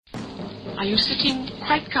Are you sitting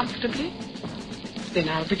quite comfortably? Then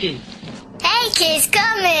I'll begin. Hey Kids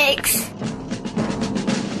Comics!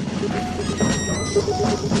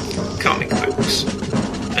 Comic books.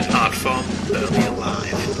 An art form barely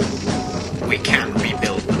alive. We can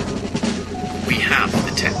rebuild them. We have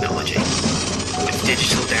the technology. With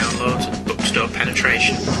digital downloads and bookstore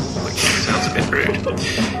penetration, which sounds a bit rude,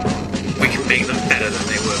 we can make them better than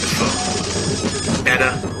they were before.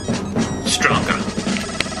 Better, stronger,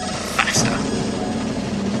 faster.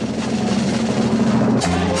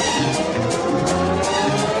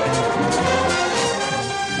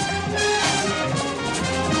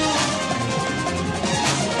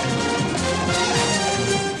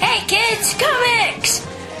 Hey Kids Comics!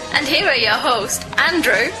 And here are your hosts,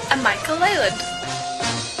 Andrew and Michael Leyland.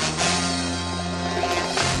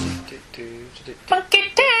 Fuck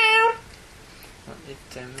it down!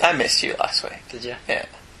 I missed you last week. Did you? Yeah.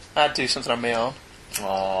 I'd do something on my own.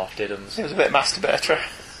 Oh, didn't. It was a bit masturbatory.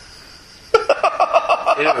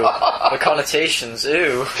 Ew. The connotations,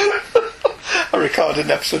 ew. I recorded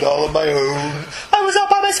an episode all on my own. I was all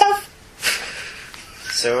by myself.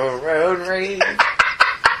 So road rage.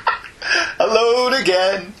 Alone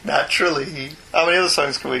again, naturally. How many other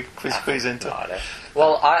songs can we squeeze into?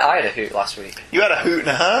 Well, I had a hoot last week. You had a hoot and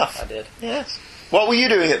a half. I did. Yes. What were you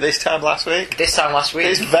doing at this time last week? This time last week?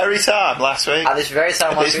 This very time last week. At this very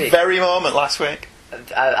time last week. This very moment last week.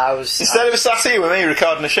 I was... Instead of sat here with me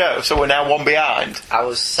recording a show, so we're now one behind. I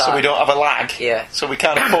was sat... So we don't have a lag. Yeah. So we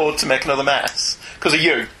can't afford to make another mess. Because of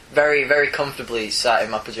you. Very, very comfortably sat in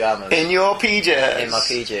my pyjamas. In your PJs. In my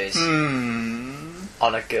PJs. Hmm.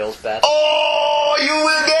 On a girl's bed. Oh, you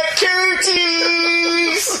will get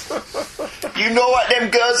cooties! You know what them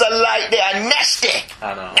girls are like, they are nasty!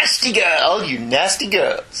 I know. Nasty girl, you nasty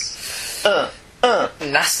girls.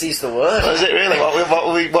 Nasty's the word. Was it really? What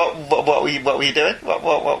were you doing?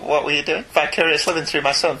 What were you doing? Vicarious living through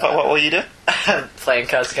my son. What were you doing? Playing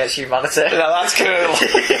Cards Against Humanity. No, that's cool.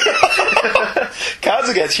 Cards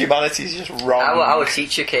Against Humanity is just wrong. Our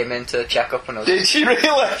teacher came in to check up on us. Did she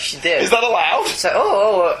really? She did. Is that allowed? She said,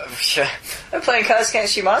 I'm playing Cards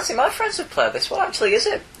Against Humanity. My friends have played this. What actually is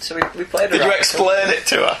it? So we played it. Did you explain it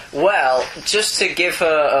to her? Well, just to give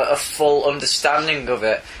her a full understanding of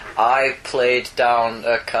it, I played down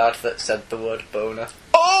a card that said the word boner.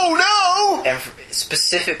 Oh no! And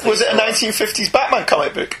specifically... Was it a 1950s Batman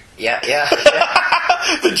comic book? Yeah.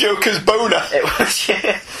 The Joker's boner. It was,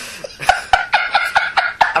 yeah.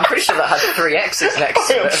 I'm pretty sure that had 3 X's next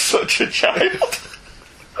to I am it. such a child.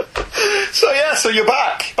 So you're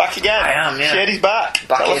back. Back again. I am, yeah. Shady's back.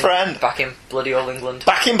 Tell a friend. Back in bloody old England.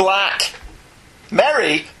 Back in black.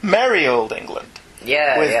 Merry old England.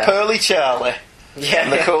 Yeah, With Pearly Charlie. Yeah.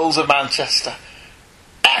 And the Coles of Manchester.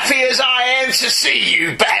 Happy as I am to see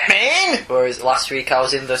you, Batman! Whereas last week I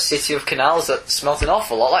was in the city of canals that smelt an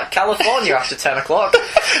awful lot like California after 10 o'clock.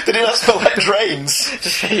 Did it not smell like drains?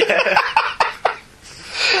 Yeah.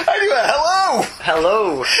 Anyway,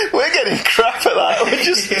 Hello. We're getting crap at that. We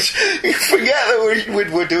just forget that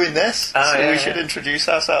we're doing this. We should introduce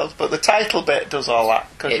ourselves. But the title bit does all that,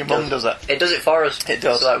 because your mum does it. It does it for us. It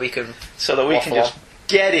does. So that we can just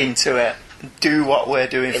get into it and do what we're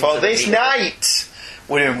doing for this night.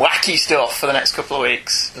 We're doing wacky stuff for the next couple of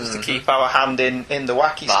weeks, just to keep our hand in the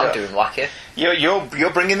wacky stuff. I'm doing wacky.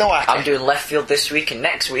 You're bringing the wacky. I'm doing left field this week, and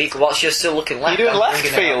next week, whilst you're still looking left, you're doing left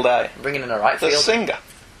field, I'm bringing in a right field. The singer.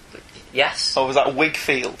 Yes. Or was that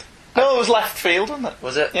Wigfield? No, it was left field, wasn't it?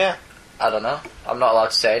 Was it? Yeah. I don't know. I'm not allowed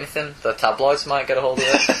to say anything. The tabloids might get a hold of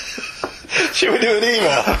it. Should we do an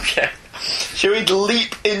email? Okay. Shall we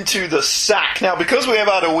leap into the sack? Now, because we have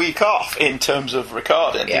had a week off in terms of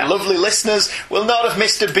recording, the lovely listeners will not have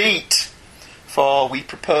missed a beat, for we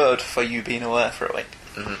prepared for you being away for a week.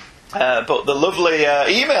 Mm-hmm. But the lovely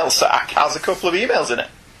email sack has a couple of emails in it.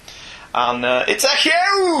 And it's a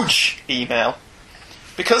huge email,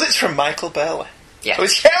 because it's from Michael Bailey. Yeah. So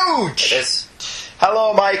it's huge! It is.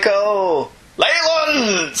 Hello, Michael!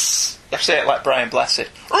 Leylands! You have to say it like Brian Blessed.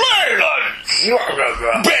 Leylands!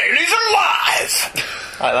 Bailey's alive!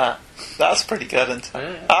 Like that. That's pretty good, isn't it?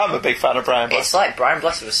 Yeah. I'm a big fan of Brian Blessed. It's like Brian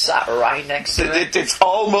Blessed was sat right next to me. It's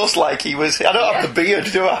almost like he was... I don't have the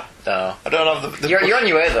beard, do I? No. I don't have the You're on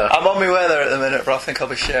your way, though. I'm on my way there at the minute, but I think I'll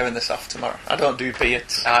be sharing this off tomorrow. I don't do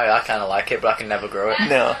beards. I kind of like it, but I can never grow it.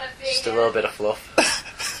 No. Just a little bit of fluff.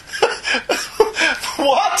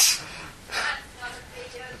 What?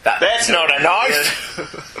 That's not a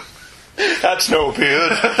knife. That's no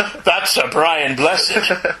beard. That's a Brian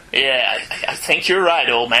Blessed. Yeah, I think you're right,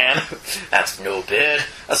 old man. That's no beard.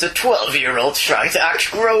 That's a 12-year-old trying to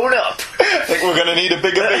act grown up. I think we're going to need a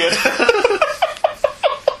bigger beard.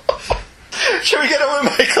 Shall we get on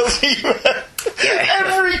with Michael's email? Yeah.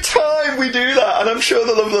 Every time we do that, and I'm sure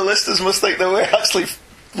the lovely listeners must think that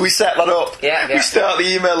we set that up. Yeah. We start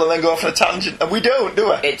the email and then go off on a tangent, and we don't, do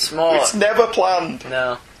we? It's more... It's never planned.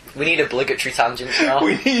 No. We need obligatory tangents now.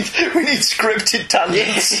 We need scripted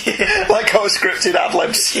tangents. Like our scripted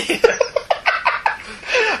ad-libs.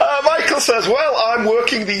 Michael says, well, I'm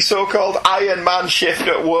working the so-called Iron Man shift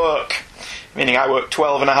at work. Meaning I work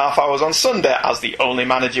 12 and a half hours on Sunday as the only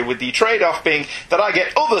manager, with the trade-off being that I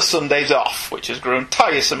get other Sundays off, which has grown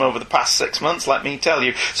tiresome over the past 6 months, let me tell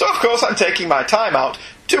you. So, of course, I'm taking my time out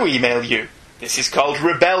to email you. This is called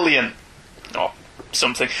rebellion. Or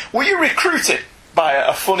something. Were you recruited by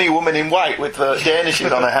a funny woman in white with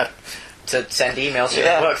Danishes on her head? To send emails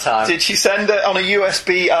at work time. Did she send it on a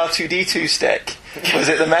USB R2-D2 stick? Was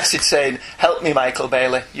it the message saying, help me, Michael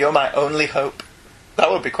Bailey, you're my only hope? That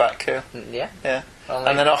would be quite cool. Yeah.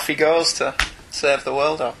 And then off he goes to save the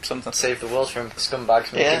world or something. Save the world from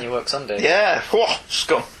scumbags making you work Sundays. Yeah, whoa,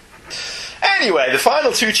 scum. Anyway, the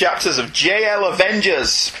final 2 chapters of JL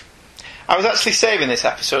Avengers. I was actually saving this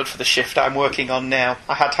episode for the shift I'm working on now.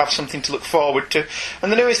 I had to have something to look forward to,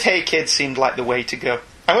 and the newest Hey Kids seemed like the way to go.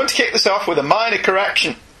 I'm going to kick this off with a minor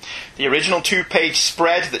correction. The original 2-page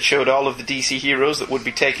spread that showed all of the DC heroes that would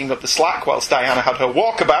be taking up the slack whilst Diana had her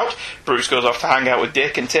walkabout, Bruce goes off to hang out with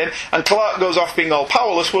Dick and Tim, and Clark goes off being all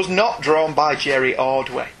powerless, was not drawn by Jerry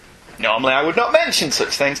Ordway. Normally I would not mention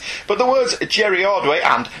such things, but the words Jerry Ordway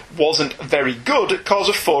and wasn't very good cause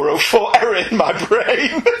a 404 error in my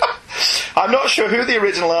brain. I'm not sure who the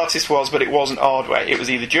original artist was, but it wasn't Ordway. It was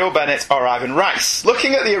either Joe Bennett or Ivan Rice.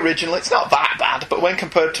 Looking at the original, it's not that bad, but when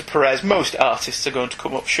compared to Perez, most artists are going to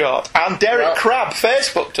come up short. And Derek Crabb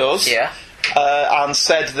Facebooked us. Yeah. And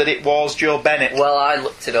said that it was Joe Bennett. Well, I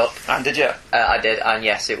looked it up. And did you? I did, and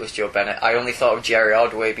yes, it was Joe Bennett. I only thought of Jerry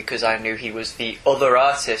Ordway because I knew he was the other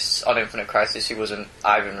artist on Infinite Crisis who wasn't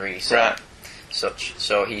Ivan Reis. Right. Such.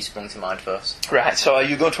 So he sprung to mind first. Right, so are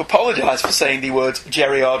you going to apologise for saying the words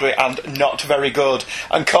Jerry Ordway and not very good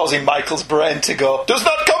and causing Michael's brain to go, does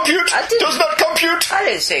not compute! Does not compute! I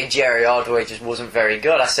didn't say Jerry Ordway just wasn't very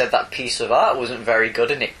good. I said that piece of art wasn't very good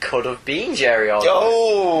and it could have been Jerry Ordway.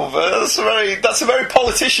 Oh, that's a very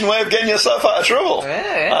politician way of getting yourself out of trouble.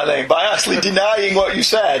 Yeah. I think, by actually denying what you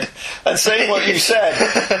said and saying what you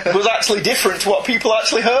said was actually different to what people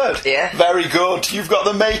actually heard. Yeah. Very good. You've got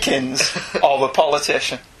the makings of a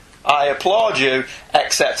politician. I applaud you,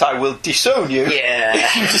 except I will disown you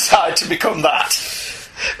if you decide to become that.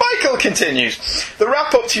 Michael continues, the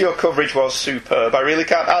wrap-up to your coverage was superb. I really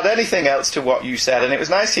can't add anything else to what you said, and it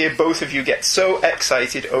was nice to hear both of you get so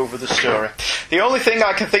excited over the story. The only thing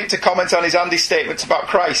I can think to comment on is Andy's statements about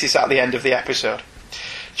Crisis at the end of the episode.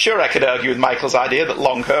 Sure, I could argue with Michael's idea that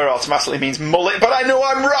long hair automatically means mullet, but I know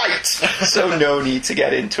I'm right, so no need to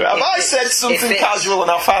get into it. Have I said something casual and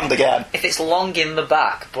offhand again? If it's long in the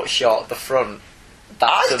back but short at the front,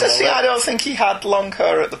 that's a mullet. I don't think he had long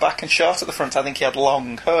hair at the back and short at the front. I think he had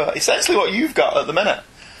long hair. Essentially what you've got at the minute.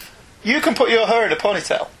 You can put your hair in a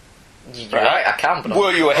ponytail. You're right, I can, but...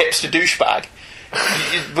 Were you a hipster douchebag?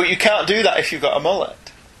 But you can't do that if you've got a mullet.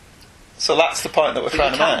 So that's the point that we're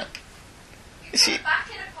trying to make. You see...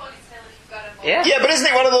 Yeah, but isn't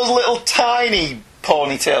it one of those little tiny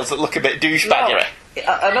ponytails that look a bit douchebaggery? No,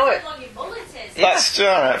 I know it. That's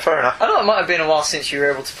alright, fair enough. I know it might have been a while since you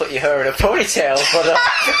were able to put your hair in a ponytail, but...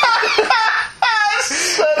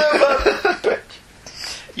 Son of a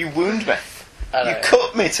bitch. You wound me. You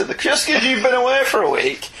cut me to the... Just because you've been away for a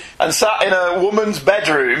week and sat in a woman's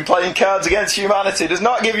bedroom playing Cards Against Humanity does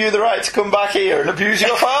not give you the right to come back here and abuse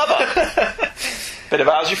your father. Bit of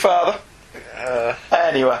how's your father?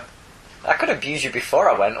 Anyway. I could abuse you before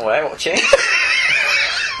I went away, what changed?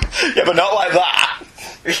 Yeah, but not like that.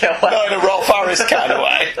 Yeah, well. Not in a Rolf Harris kind of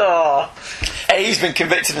way. Oh. Hey, he's been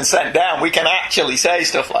convicted and sent down. We can actually say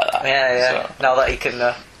stuff like that. Yeah. So. Now that he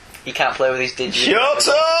can't play with his digits. Shut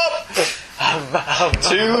up!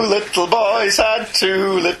 2 little boys had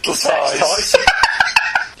 2 little toys.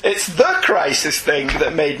 It's the Crisis thing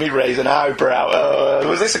that made me raise an eyebrow.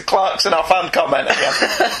 Was this a Clarkson offhand comment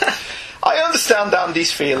again? I understand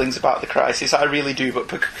Andy's feelings about the Crisis, I really do, but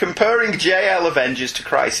comparing JL Avengers to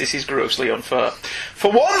Crisis is grossly unfair.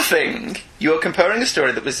 For one thing, you are comparing a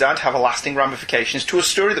story that was designed to have lasting ramifications to a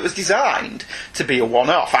story that was designed to be a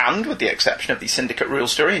one-off, and, with the exception of the Syndicate Rule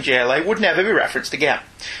story in JLA, would never be referenced again.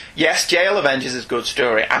 Yes, JL Avengers is a good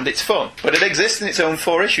story, and it's fun, but it exists in its own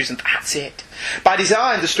 4 issues, and that's it. By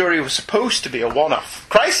design, the story was supposed to be a one-off.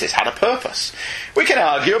 Crisis had a purpose. We can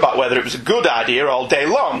argue about whether it was a good idea all day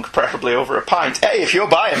long, preferably over a pint. Hey, if you're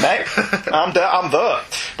buying, mate, I'm there.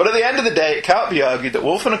 But at the end of the day, it can't be argued that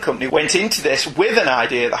Wolf and Company went into this with an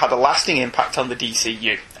idea that had a lasting impact impact on the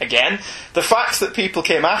DCU. Again, the fact that people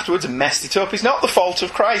came afterwards and messed it up is not the fault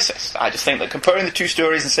of Crisis. I just think that comparing the two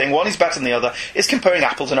stories and saying one is better than the other is comparing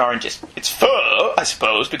apples and oranges. It's fair, I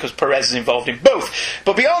suppose, because Perez is involved in both.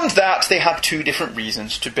 But beyond that, they had two different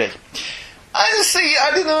reasons to be.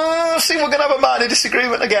 I don't know, we're going to have a minor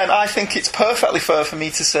disagreement again. I think it's perfectly fair for me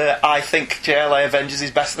to say I think JLA Avengers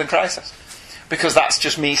is better than Crisis. Because that's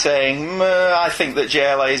just me saying, I think that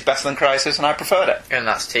JLA is better than Crisis and I preferred it. And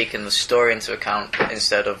that's taking the story into account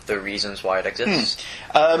instead of the reasons why it exists.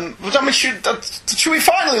 Should we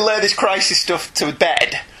finally lay this Crisis stuff to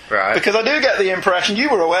bed? Right. Because I do get the impression, you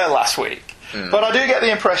were aware last week, but I do get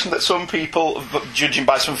the impression that some people, judging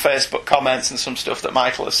by some Facebook comments and some stuff that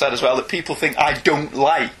Michael has said as well, that people think I don't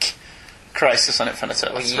like Crisis on Infinite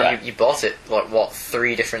Earths. Well, you bought it,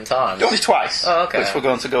 3 different times? Only twice. Oh, okay. Which we're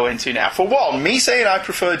going to go into now. For one, me saying I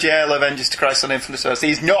prefer JL Avengers to Crisis on Infinite Earths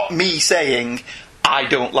is not me saying I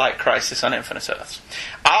don't like Crisis on Infinite Earths.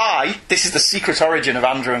 This is the secret origin of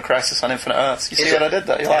Andrew and Crisis on Infinite Earths. You see what I did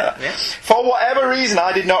there? You like that? Yeah. For whatever reason,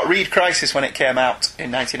 I did not read Crisis when it came out in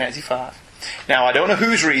 1985. Now, I don't know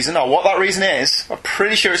whose reason or what that reason is. I'm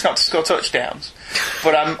pretty sure it's not to score touchdowns.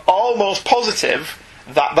 But I'm almost positive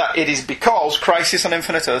that it is because Crisis on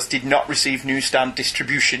Infinite Earths did not receive newsstand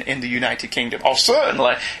distribution in the United Kingdom. Or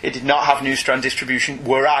certainly, it did not have newsstand distribution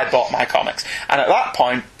where I bought my comics. And at that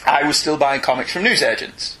point, I was still buying comics from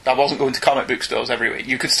newsagents. I wasn't going to comic book stores every week.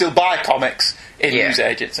 You could still buy comics in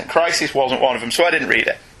newsagents, and Crisis wasn't one of them, so I didn't read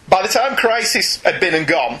it. By the time Crisis had been and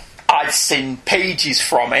gone, I'd seen pages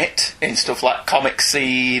from it in stuff like Comic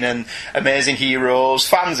Scene and Amazing Heroes,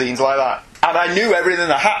 fanzines like that. And I knew everything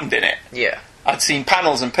that happened in it. Yeah. I'd seen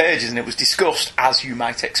panels and pages and it was discussed as you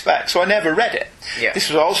might expect, so I never read it. Yeah. This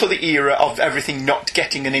was also the era of everything not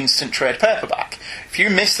getting an instant trade paperback. If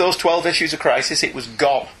you missed those 12 issues of Crisis, it was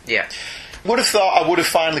gone. Yeah. Would have thought I would have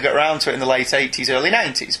finally got around to it in the late 80s, early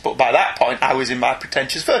 90s, but by that point I was in my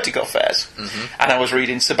pretentious Vertigo phase. And I was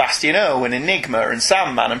reading Sebastian O and Enigma and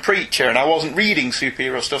Sandman and Preacher, and I wasn't reading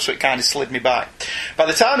superhero stuff, so it kind of slid me by. By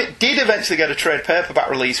the time it did eventually get a trade paperback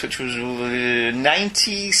release, which was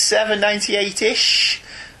 97, 98-ish,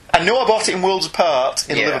 I know I bought it in Worlds Apart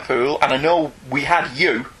in Liverpool, and I know we had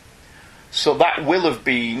you, so that will have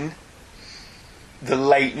been the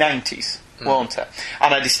late 90s. Won't it?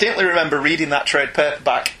 And I distinctly remember reading that trade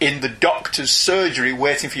paperback in the doctor's surgery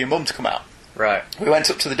waiting for your mum to come out. Right. We went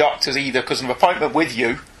up to the doctor's either because of an appointment with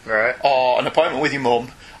you or an appointment with your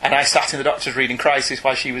mum, and I sat in the doctor's reading Crisis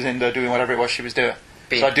while she was in there doing whatever it was she was doing.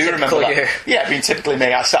 So I do remember that. Yeah, being typically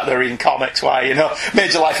me, I sat there reading comics while,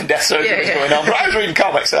 major life and death surgery was going on, but I was reading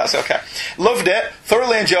comics, so that's okay. Loved it,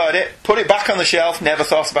 thoroughly enjoyed it, put it back on the shelf, never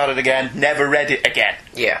thought about it again, never read it again.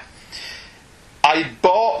 Yeah. I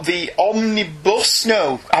bought the Omnibus,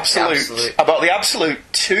 Absolute. I bought the Absolute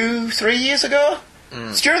 2-3 years ago.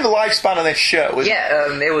 It's during the lifespan of this show, wasn't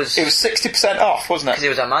it? It was 60% off, wasn't it? Because it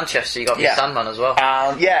was at Manchester, you got the Sandman as well.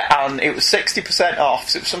 And it was 60% off,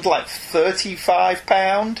 so it was something like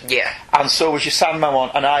 £35. Yeah. And so was your Sandman one,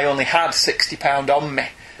 and I only had £60 on me.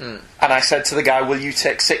 And I said to the guy, will you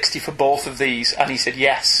take 60 for both of these? And he said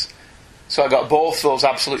yes. So I got both those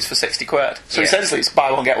Absolutes for 60 quid. So essentially it's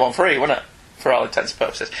buy one, get one free, wasn't it? For all intents and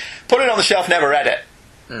purposes. Put it on the shelf, never read it.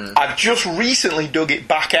 I've just recently dug it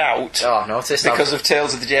back out because of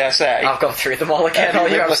Tales of the JSA. I've gone through them all again, all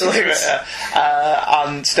your Absolutes.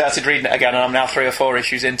 And started reading it again, and I'm now 3 or 4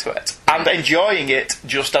 issues into it. And enjoying it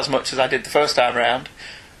just as much as I did the first time round.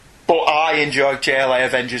 But I enjoyed JLA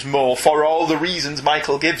Avengers more for all the reasons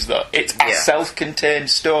Michael gives, though. It's a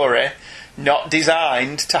self-contained story, not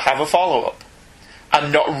designed to have a follow-up.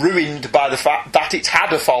 And not ruined by the fact that it's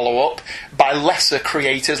had a follow-up by lesser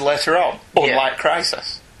creators later on, unlike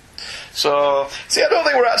Crisis. So, I don't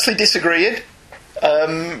think we're actually disagreeing.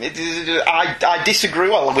 I disagree.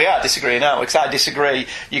 Well, we are disagreeing now, because I disagree.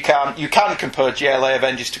 You can compare JLA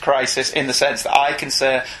Avengers to Crisis in the sense that I can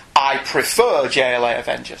say I prefer JLA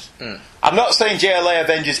Avengers. I'm not saying JLA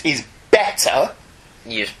Avengers is better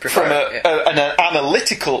from an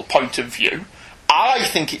analytical point of view. I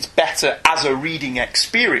think it's better as a reading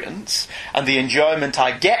experience, and the enjoyment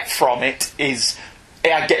I get from it is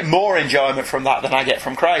I get more enjoyment from that than I get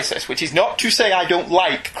from Crisis, which is not to say I don't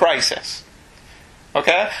like Crisis.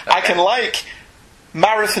 Okay? I can like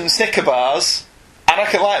Marathon Snicker bars, and I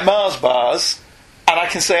can like Mars bars, and I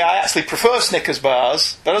can say I actually prefer Snickers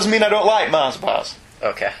bars. That doesn't mean I don't like Mars bars.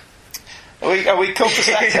 Okay. Are we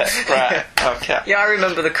copacetic? Right, okay. Yeah, I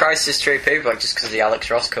remember the Crisis trade paperback just because of the Alex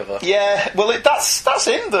Ross cover. Yeah, well, that's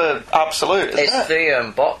in the Absolute, isn't it's it?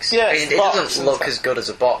 The box. Yeah, it doesn't look as good as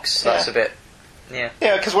a box. That's a bit Yeah.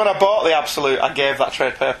 Yeah, because when I bought the Absolute, I gave that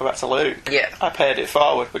trade paperback to Luke. Yeah. I paid it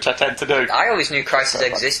forward, which I tend to do. I always knew Crisis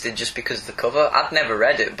existed just because of the cover. I'd never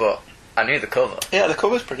read it, but I knew the cover. Yeah, the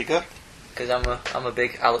cover's pretty good. Because I'm a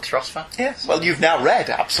big Alex Ross fan. Yes. Well, you've now read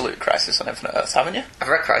Absolute Crisis on Infinite Earths, haven't you? I've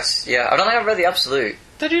read Crisis, yeah. I don't think I've read the Absolute.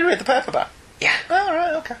 Did you read the paperback? Yeah. Oh,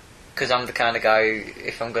 right, okay. Because I'm the kind of guy who,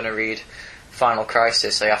 if I'm going to read Final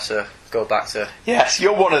Crisis, I have to go back to... Yes,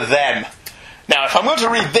 you're one of them. Now, if I'm going to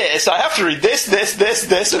read this, I have to read this, and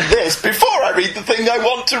this before I read the thing I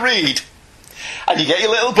want to read. And you get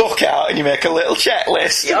your little book out and you make a little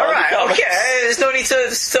checklist. Yeah, alright, okay. There's no need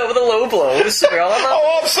to start with the low blows.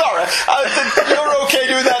 Oh, I'm sorry. You're okay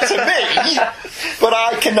doing that to me, but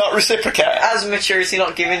I cannot reciprocate. Has maturity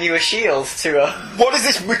not given you a shield to a... What is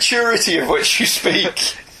this maturity of which you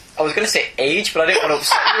speak? I was going to say age, but I didn't want to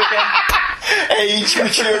upset you again. Age,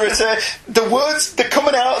 maturity. The words, they're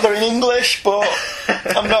coming out, they're in English, but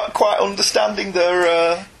I'm not quite understanding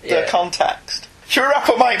their context. Should we wrap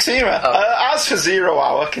up Mike's era? As for Zero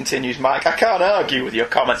Hour, continues Mike, I can't argue with your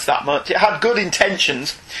comments that much. It had good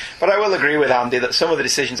intentions, but I will agree with Andy that some of the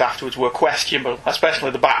decisions afterwards were questionable,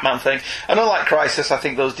 especially the Batman thing. And unlike Crisis, I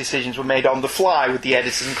think those decisions were made on the fly, with the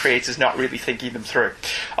editors and creators not really thinking them through.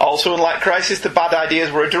 Also, unlike Crisis, the bad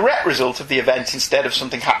ideas were a direct result of the event instead of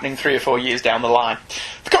something happening 3 or 4 years down the line.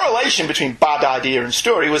 The correlation between bad idea and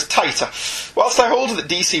story was tighter. Whilst I hold that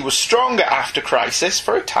DC was stronger after Crisis,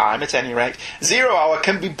 for a time at any rate, Zero Hour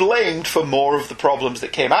can be blamed for more of the problems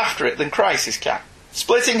that came after it than Crisis can.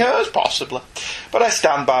 Splitting hairs, possibly. But I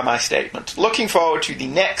stand by my statement. Looking forward to the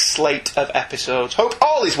next slate of episodes. Hope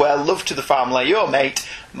all is well. Love to the family. Your mate,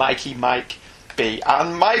 Mikey Mike B.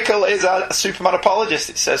 And Michael is a Superman apologist,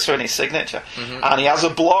 it says so in his signature. Mm-hmm. And he has a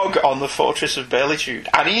blog on the Fortress of Baileytude.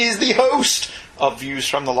 And he is the host of Views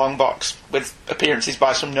from the Long Box, with appearances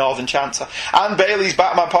by some Northern chanter, and Bailey's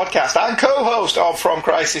Batman podcast, and co-host of From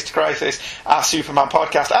Crisis to Crisis, our Superman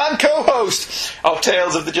podcast, and co-host of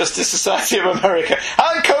Tales of the Justice Society of America,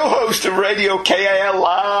 and co-host of Radio KAL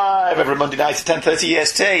Live every Monday night at 10:30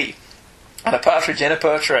 EST, and a partridge in a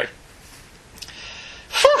pear tree.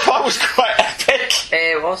 That was quite epic.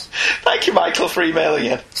 It was. Thank you, Michael, for emailing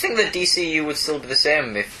in. Do you think the DCU would still be the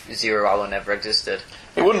same if Zero Hour never existed?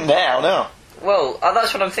 It wouldn't now, no. Well,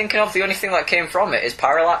 that's what I'm thinking of. The only thing that came from it is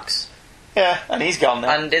Parallax. Yeah, and he's gone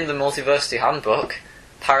now. And in the Multiversity Handbook,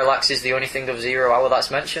 Parallax is the only thing of Zero Hour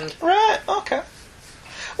that's mentioned. Right, okay.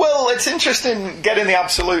 Well, it's interesting getting the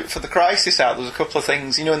Absolute for the Crisis out. There's a couple of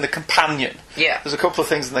things, in the Companion. Yeah. There's a couple of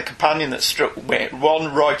things in the Companion that struck me.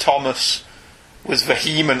 One, Roy Thomas was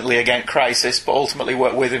vehemently against Crisis, but ultimately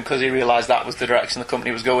worked with him because he realised that was the direction the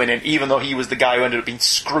company was going in, even though he was the guy who ended up being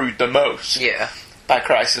screwed the most. Yeah. By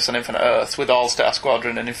Crisis on Infinite Earths, with All-Star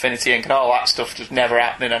Squadron and Infinity Inc. and all that stuff just never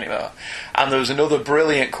happening anymore. And there was another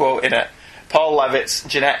brilliant quote in it. Paul Levitz,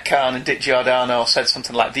 Jeanette Kahn and Dick Giordano said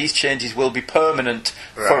something like, "These changes will be permanent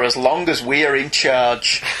for as long as we are in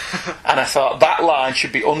charge." And I thought that line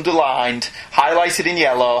should be underlined, highlighted in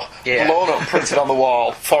yellow, blown up and printed on the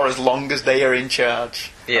wall, for as long as they are in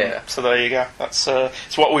charge. Yeah. So there you go. That's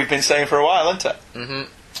it's what we've been saying for a while, isn't it? Mm-hmm.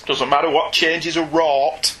 Doesn't matter what changes are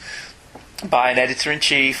wrought by an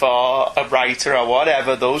editor-in-chief or a writer or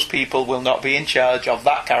whatever, those people will not be in charge of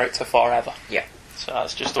that character forever. Yeah. So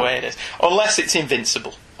that's just the way it is. Unless it's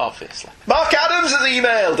invincible, obviously. Mark Adams has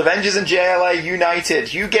emailed, Avengers and JLA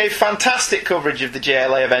United. You gave fantastic coverage of the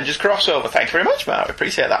JLA Avengers crossover. Thank you very much, Mark. I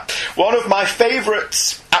appreciate that. One of my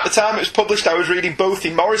favourites. At the time it was published, I was reading both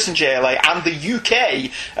the Morrison JLA and the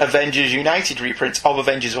UK Avengers United reprints of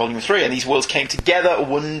Avengers Volume 3, and these worlds came together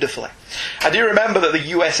wonderfully. I do remember that the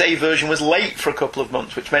USA version was late for a couple of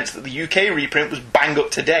months, which meant that the UK reprint was bang up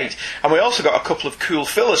to date. And we also got a couple of cool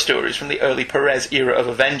filler stories from the early Perez era of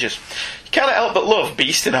Avengers. You can't help but love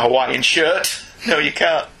Beast in a Hawaiian shirt. No, you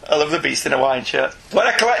can't. I love the Beast in a Hawaiian shirt. When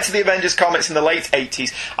I collected the Avengers comics in the late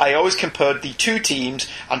 80s, I always compared the two teams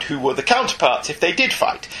and who were the counterparts if they did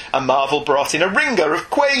fight. And Marvel brought in a ringer of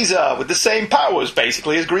Quasar with the same powers,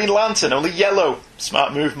 basically, as Green Lantern, only yellow.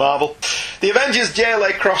 Smart move, Marvel. The Avengers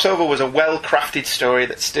JLA crossover was a well-crafted story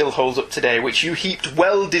that still holds up today, which you heaped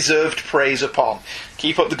well-deserved praise upon.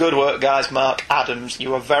 Keep up the good work, guys. Mark Adams.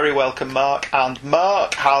 You are very welcome, Mark. And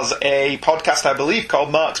Mark has a podcast, I believe,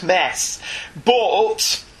 called Mark's Mess.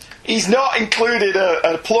 But he's not included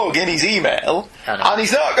a plug in his email, and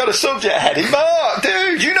he's not got a subject heading. Mark,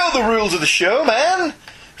 dude, you know the rules of the show, man.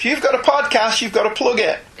 If you've got a podcast, you've got to plug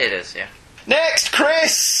it. It is, yeah. Next,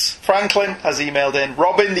 Chris Franklin has emailed in.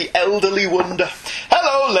 Robin the Elderly Wonder.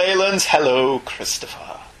 Hello, Leylands. Hello,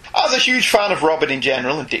 Christopher. As a huge fan of Robin in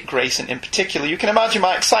general, and Dick Grayson in particular, you can imagine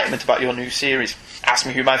my excitement about your new series. Ask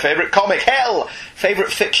me who my favourite comic, hell,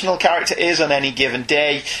 favourite fictional character is on any given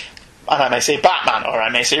day. And I may say Batman, or I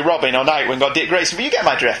may say Robin, or Nightwing, or Dick Grayson, but you get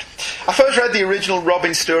my drift. I first read the original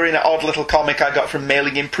Robin story in an odd little comic I got from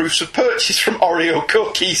mailing in proofs of purchase from Oreo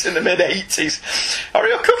Cookies in the mid-80s.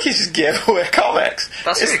 Oreo Cookies just gave away comics.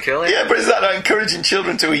 That's really cool, yeah, but is that not encouraging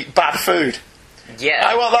children to eat bad food? Yeah.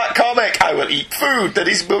 I want that comic. I will eat food that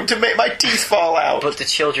is going to make my teeth fall out. But the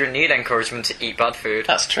children need encouragement to eat bad food.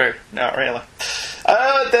 That's true. Not really.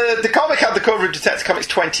 The comic had the cover of Detective Comics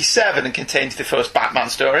 27 and contained the first Batman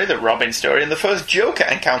story, the Robin story, and the first Joker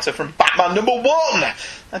encounter from Batman #1.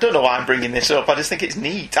 I don't know why I'm bringing this up. I just think it's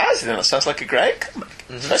neat. I just think that sounds like a great comic,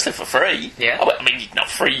 especially for free. Yeah. I mean, not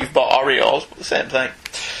free. You've bought Oreos, but the same thing.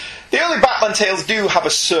 The early Batman tales do have a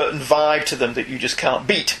certain vibe to them that you just can't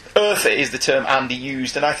beat. Earthy is the term Andy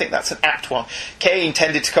used, and I think that's an apt one. Kay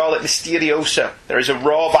tended to call it Mysterioso. There is a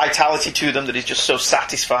raw vitality to them that is just so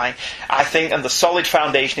satisfying, I think, and the solid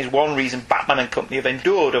foundation is one reason Batman and company have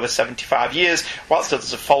endured over 75 years, whilst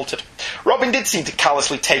others have faltered. Robin did seem to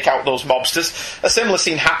callously take out those mobsters. A similar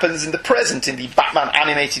scene happens in the present in the Batman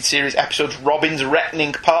animated series episode Robin's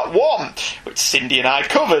Reckoning Part 1, which Cindy and I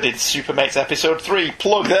covered in Supermates episode 3.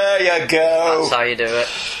 Plug there. You go. That's how you do it.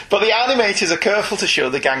 But the animators are careful to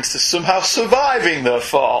show the gangsters somehow surviving their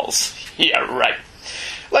falls. Yeah, right.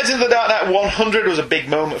 Legends of the Dark Knight 100 was a big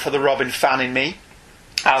moment for the Robin fan in me.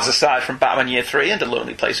 As aside from Batman Year 3 and A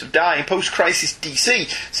Lonely Place of Dying, post-crisis DC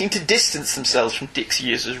seemed to distance themselves from Dick's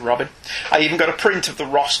years as Robin. I even got a print of the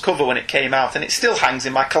Ross cover when it came out, and it still hangs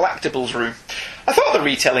in my collectibles room. I thought the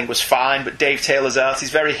retelling was fine, but Dave Taylor's art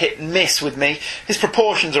is very hit and miss with me. His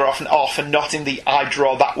proportions are often off and not in the I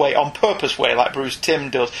draw that way on purpose way like Bruce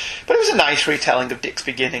Timm does, but it was a nice retelling of Dick's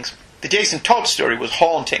beginnings. The Jason Todd story was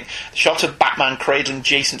haunting. The shot of Batman cradling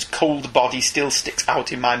Jason's cold body still sticks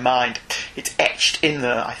out in my mind. It's etched in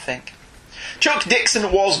there, I think. Chuck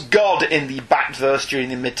Dixon was God in the Batverse during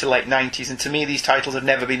the mid to late 90s, and to me these titles have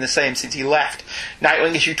never been the same since he left.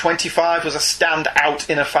 Nightwing issue 25 was a standout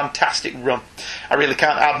in a fantastic run. I really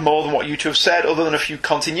can't add more than what you two have said, other than a few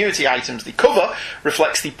continuity items. The cover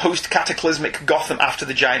reflects the post-cataclysmic Gotham after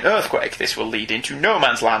the giant earthquake. This will lead into No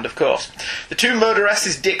Man's Land, of course. The two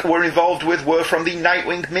murderesses Dick were involved with were from the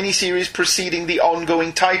Nightwing miniseries preceding the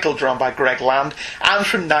ongoing title drawn by Greg Land, and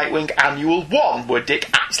from Nightwing Annual 1, where Dick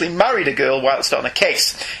actually married a girl whilst on a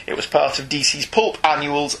case. It was part of DC's Pulp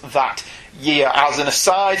annuals that year. As an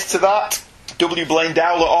aside to that, W. Blaine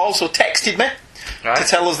Dowler also texted me to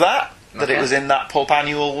tell us that it was in that Pulp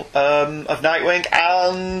annual of Nightwing,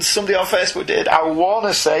 and somebody on Facebook did. I want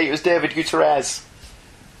to say it was David Gutierrez,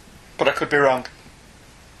 but I could be wrong.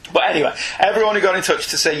 But anyway, everyone who got in touch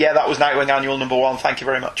to say, yeah, that was Nightwing Annual #1, thank you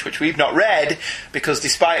very much, which we've not read, because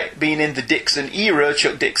despite being in the Dixon era,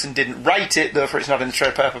 Chuck Dixon didn't write it, therefore it's not in the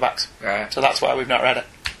trade paperbacks. Right. So that's why we've not read it.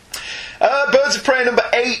 Birds of Prey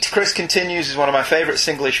 #8, Chris continues, is one of my favourite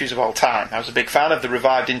single issues of all time. I was a big fan of the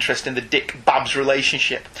revived interest in the Dick-Babs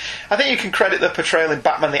relationship. I think you can credit their portrayal in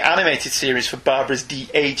Batman the Animated Series for Barbara's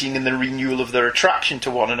de-aging and the renewal of their attraction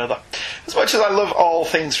to one another. As much as I love all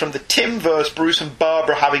things from the Timverse, Bruce and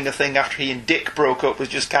Barbara having a thing after he and Dick broke up was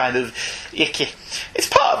just kind of icky. It's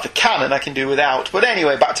part of the canon I can do without, but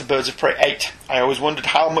anyway, back to Birds of Prey 8. I always wondered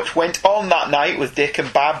how much went on that night with Dick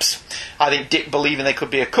and Babs. I think Dick believing they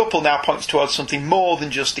could be a couple now points towards something more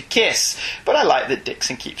than just a kiss, but I like that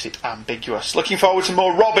Dixon keeps it ambiguous. Looking forward to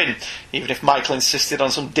more Robin, even if Michael insisted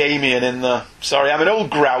on some Damien in there. Sorry, I'm an old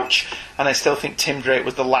grouch, and I still think Tim Drake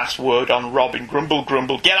was the last word on Robin. Grumble,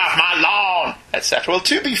 grumble, get off my lawn, etc. Well,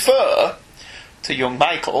 to be fair to young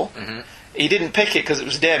Michael, he didn't pick it because it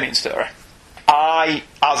was a Damien story.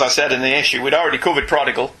 As I said in the issue, we'd already covered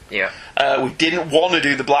Prodigal. Yeah. We didn't want to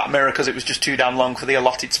do the Black Mirror because it was just too damn long for the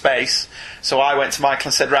allotted space. So I went to Michael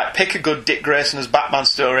and said, right, pick a good Dick Grayson as Batman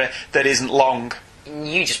story that isn't long.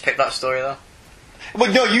 You just picked that story, though.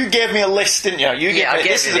 Well, no, you gave me a list, didn't you? You gave me,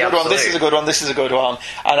 this is a good one, this is a good one, this is a good one.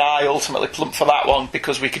 And I ultimately plumped for that one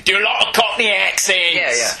because we could do a lot of Cockney accents.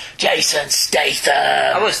 Yeah. Jason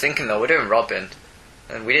Statham. I was thinking, though, we're doing Robin,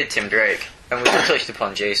 and we did Tim Drake, and we touched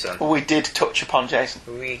upon Jason. We did touch upon Jason.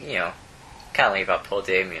 We, can't leave out poor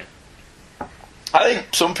Damien. I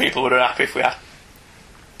think some people would have been happy if we had.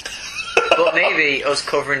 But maybe us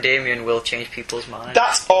covering Damien will change people's minds.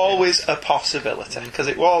 That's always a possibility, because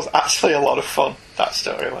it was actually a lot of fun, that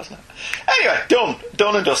story, wasn't it? Anyway,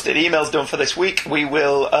 done and dusted. Emails done for this week. We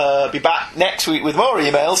will be back next week with more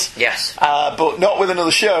emails. Yes. But not with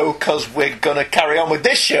another show, because we're going to carry on with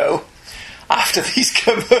this show after these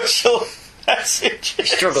commercial message. You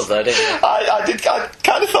struggled though, didn't you? I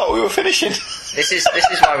kind of thought we were finishing. This is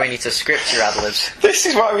why we need to script your ad-libs. This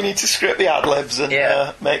is why we need to script the ad-libs and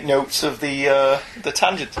make notes of the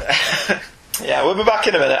tangent. Yeah, we'll be back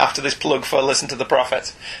in a minute after this plug for Listen to the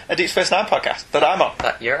Prophet, a Deep Space Nine podcast that I'm on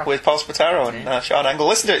with Paul Spataro and Sean Angle.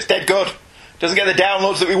 Listen to it, it's dead good. Doesn't get the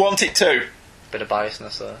downloads that we want it to. Bit of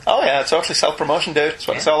biasness there. Oh yeah, totally self-promotion, dude. That's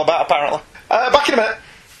what it's all about, apparently. Back in a minute.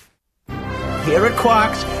 Here at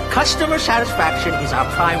Quarks, customer satisfaction is our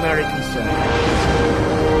primary concern.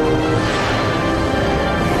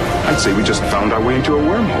 I'd say we just found our way into a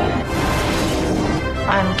wormhole.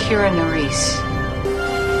 I'm Kira Nerys.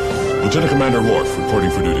 Lieutenant Commander Worf,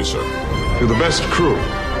 reporting for duty, sir. You're the best crew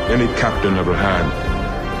any captain ever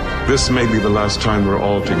had. This may be the last time we're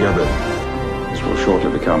all together. This will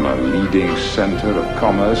shortly become a leading center of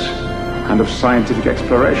commerce and of scientific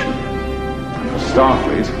exploration. And for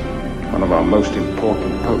Starfleet, one of our most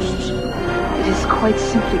important posts. It is quite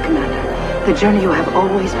simply, Commander, the journey you have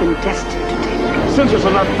always been destined to take. Sensors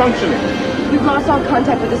are not functioning. We've lost all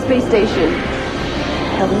contact with the space station.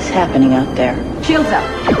 What the hell is happening out there? Shields up.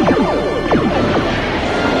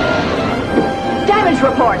 Damage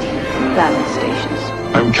report. Balance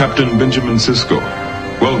stations. I'm Captain Benjamin Sisko.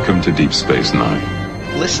 Welcome to Deep Space Nine.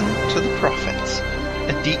 Listen to the Prophets,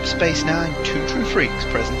 a Deep Space Nine Two True Freaks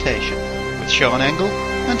presentation with Sean Engel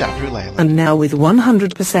and Andrew Leyland. And now with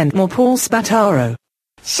 100% more Paul Spataro.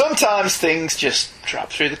 Sometimes things just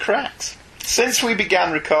drop through the cracks. Since we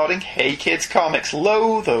began recording Hey Kids Comics,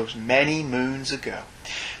 those many moons ago,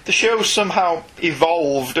 the show somehow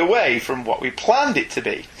evolved away from what we planned it to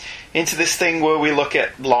be, into this thing where we look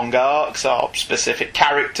at long arcs or specific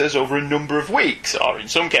characters over a number of weeks, or in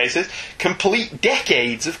some cases, complete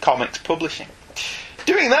decades of comics publishing.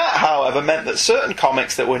 Doing that, however, meant that certain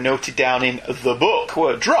comics that were noted down in the book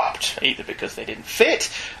were dropped, either because they didn't fit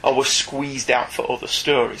or were squeezed out for other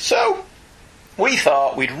stories. So we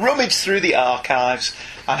thought we'd rummage through the archives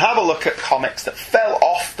and have a look at comics that fell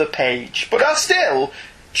off the page, but are still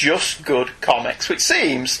just good comics, which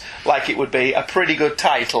seems like it would be a pretty good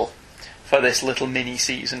title for this little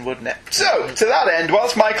mini-season, wouldn't it? So, to that end,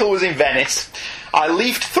 whilst Michael was in Venice, I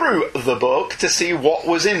leafed through the book to see what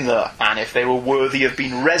was in there, and if they were worthy of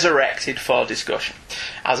being resurrected for discussion.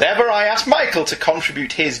 As ever, I asked Michael to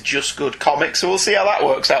contribute his just good comics, so we'll see how that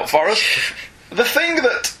works out for us. The thing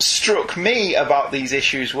that struck me about these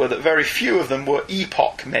issues were that very few of them were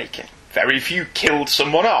epoch-making. Very few killed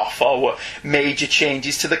someone off, or were major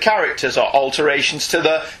changes to the characters, or alterations to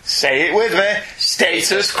the, say it with me,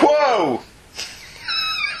 status quo.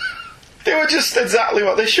 They were just exactly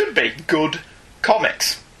what they should be, good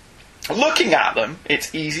comics. Looking at them,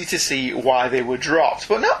 it's easy to see why they were dropped,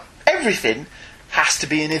 but not everything has to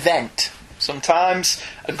be an event. Sometimes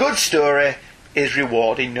a good story is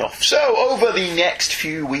reward enough. So, over the next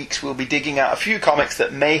few weeks, we'll be digging out a few comics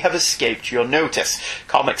that may have escaped your notice.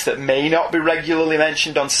 Comics that may not be regularly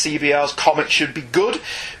mentioned on CBR's Comics Should Be Good,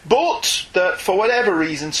 but that, for whatever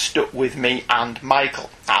reason, stuck with me and Michael.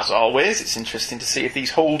 As always, it's interesting to see if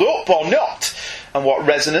these hold up or not, and what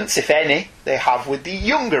resonance, if any, they have with the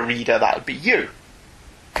younger reader, that would be you.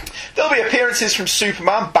 There'll be appearances from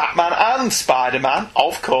Superman, Batman and Spider-Man,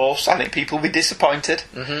 of course. I think people will be disappointed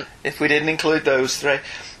if we didn't include those three.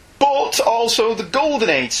 But also the Golden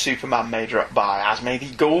Age Superman may drop by, as may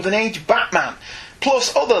the Golden Age Batman.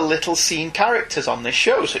 Plus other little-seen characters on this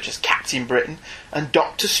show, such as Captain Britain and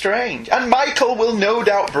Doctor Strange. And Michael will no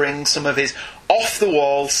doubt bring some of his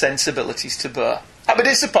off-the-wall sensibilities to bear. I'll be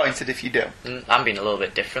disappointed if you don't. I'm being a little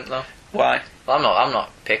bit different, though. Why? Well, I'm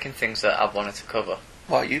not picking things that I've wanted to cover.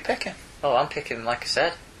 What are you picking? Oh, I'm picking, like I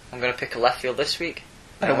said, I'm going to pick a left field this week.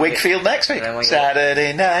 And a wig field next week.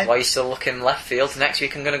 Saturday night. Why are you still looking left field? Next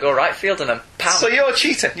week I'm going to go right field and then pound. So you're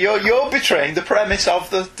cheating. You're betraying the premise of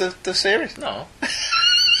the series. No.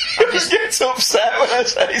 You just get upset when I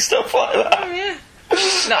say stuff like that. Oh, yeah.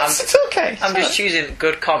 No, it's okay. I'm just choosing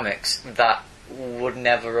good comics that would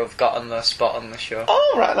never have gotten their spot on the show.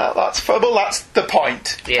 Oh, right, that's the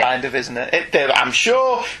point, kind of, isn't it? I'm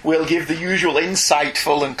sure we'll give the usual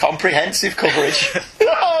insightful and comprehensive coverage.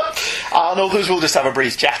 And others will just have a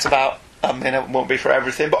brief chat about. I mean, it won't be for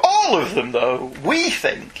everything, but all of them, though, we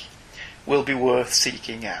think will be worth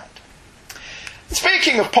seeking out.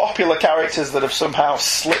 Speaking of popular characters that have somehow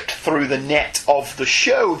slipped through the net of the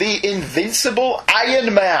show, the Invincible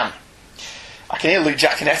Iron Man. I can hear Luke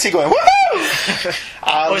Giaconetti going, woohoo!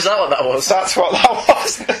 Oh, is that what that was? That's what that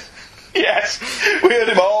was. Yes. We heard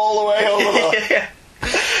him all the way over there. Yeah.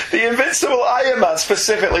 The Invincible Iron Man,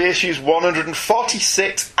 specifically issues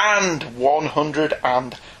 146 and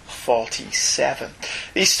 147. 147.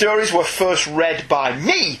 These stories were first read by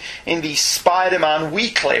me in the Spider-Man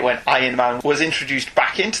Weekly when Iron Man was introduced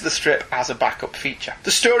back into the strip as a backup feature.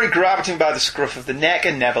 The story grabbed me by the scruff of the neck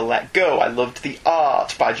and never let go. I loved the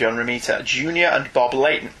art by John Romita Jr. and Bob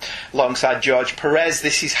Layton. Alongside George Perez,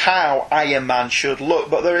 this is how Iron Man should look,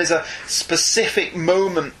 but there is a specific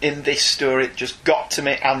moment in this story that just got to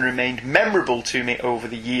me and remained memorable to me over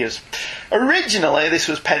the years. Originally, this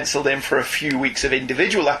was penciled in for a few weeks of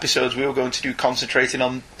individual episodes we were going to do concentrating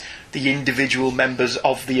on the individual members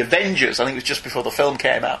of the Avengers. I think it was just before the film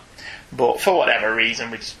came out. But for whatever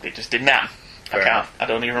reason, it just didn't happen. I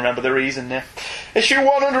don't even remember the reason now. Issue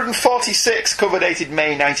 146, cover dated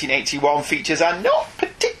May 1981, features a not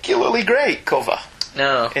particularly great cover.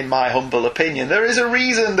 No. In my humble opinion. There is a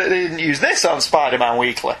reason that they didn't use this on Spider-Man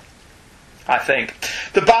Weekly, I think.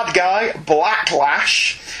 The bad guy, Black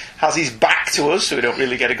Lash, has his back to us, so we don't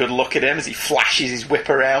really get a good look at him as he flashes his whip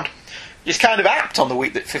around. It's kind of apt on the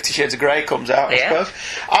week that 50 Shades of Grey comes out, I suppose.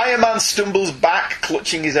 Iron Man stumbles back,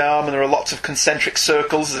 clutching his arm, and there are lots of concentric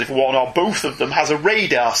circles, as if one or both of them has a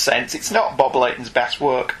radar sense. It's not Bob Layton's best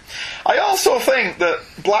work. I also think that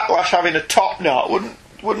Black Lash having a top knot,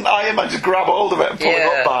 wouldn't Iron Man just grab hold of it and pull him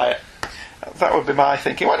up by it? That would be my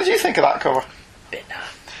thinking. What did you think of that cover? Bit nah.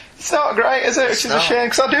 It's not great, is it? Which is a shame,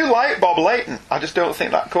 because I do like Bob Layton. I just don't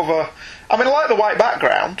think that cover... I mean, I like the white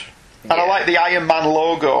background, and I like the Iron Man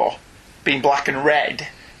logo being black and red.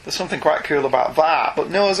 There's something quite cool about that.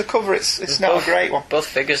 But no, as a cover, it's not a great one. Both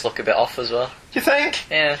figures look a bit off as well. Do you think?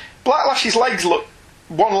 Yeah. Black Lash's legs look...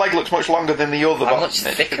 One leg looks much longer than the other. And much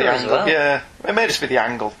thicker as well. Yeah, it may just be the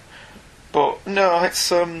angle. But no,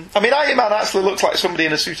 it's... I mean, Iron Man actually looks like somebody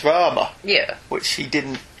in a suit of armour. Yeah. Which he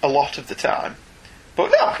didn't a lot of the time.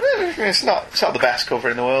 But no, it's not the best cover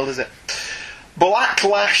in the world, is it? Black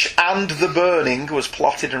Lash and the Burning was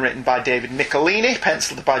plotted and written by David Michelini,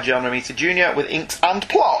 penciled by John Romita Jr., with inks and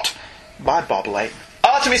plot by Bob Layton.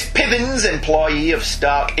 Artemis Pivens, employee of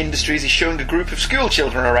Stark Industries, is showing a group of school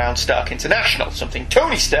children around Stark International, something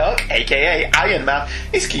Tony Stark, aka Iron Man,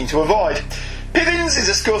 is keen to avoid. Pivens is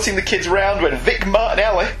escorting the kids around when Vic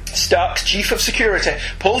Martinelli, Stark's chief of security,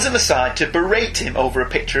 pulls him aside to berate him over a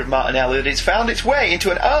picture of Martinelli that has found its way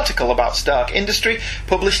into an article about Stark Industry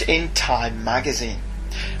published in Time magazine.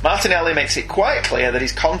 Martinelli makes it quite clear that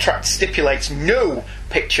his contract stipulates no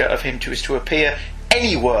picture of him is to appear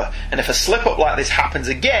anywhere, and if a slip-up like this happens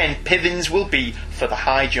again, Pivens will be for the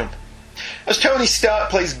high jump. As Tony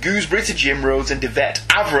Stark plays gooseberry to Jim Rhodes and Yvette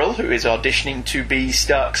Averill, who is auditioning to be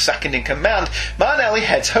Stark's second-in-command, Martinelli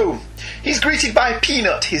heads home. He's greeted by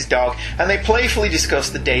Peanut, his dog, and they playfully discuss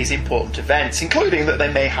the day's important events, including that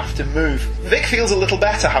they may have to move. Vic feels a little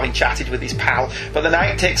better having chatted with his pal, but the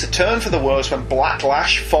night takes a turn for the worse when Black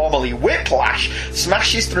Lash, formerly Whiplash,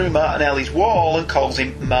 smashes through Martinelli's wall and calls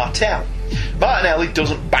him Martel. Martinelli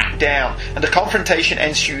doesn't back down, and a confrontation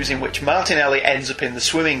ensues in which Martinelli ends up in the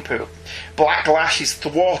swimming pool. Black Lash is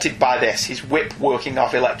thwarted by this, his whip working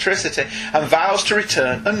off electricity, and vows to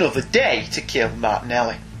return another day to kill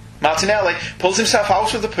Martinelli. Martinelli pulls himself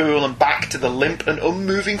out of the pool and back to the limp and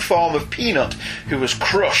unmoving form of Peanut, who was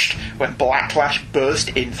crushed when Black Lash burst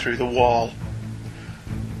in through the wall.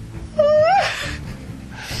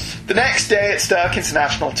 The next day at Stark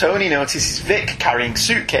International, Tony notices Vic carrying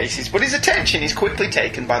suitcases, but his attention is quickly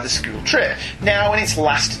taken by the school trip, now in its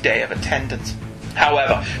last day of attendance.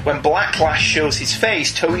 However, when Black Lash shows his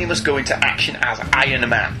face, Tony must go into action as Iron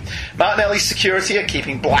Man. Martinelli's security are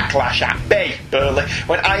keeping Black Lash at bay, Burley,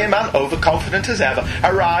 when Iron Man, overconfident as ever,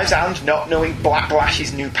 arrives and, not knowing Black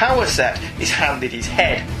Lash's new power set, is handed his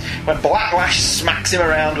head. When Black Lash smacks him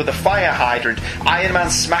around with a fire hydrant, Iron Man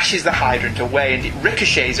smashes the hydrant away and it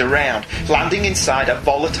ricochets around, landing inside a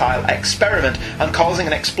volatile experiment and causing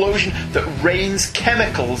an explosion that rains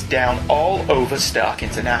chemicals down all over Stark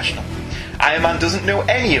International. Iron Man doesn't know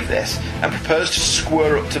any of this and prepares to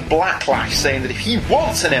square up to Black Lash, saying that if he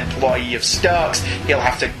wants an employee of Stark's, he'll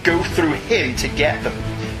have to go through him to get them.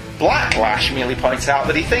 Black Lash merely points out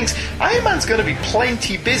that he thinks Iron Man's going to be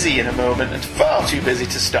plenty busy in a moment and far too busy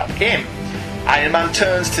to stop him. Iron Man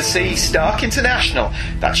turns to see Stark International,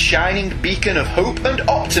 that shining beacon of hope and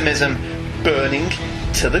optimism, burning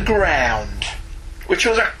to the ground. Which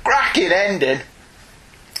was a cracking ending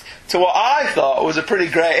to what I thought was a pretty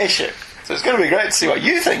great issue. So it's going to be great to see what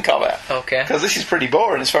you think of it. Okay. Because this is pretty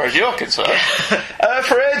boring as far as you're concerned.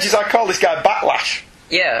 For ages I called this guy Backlash.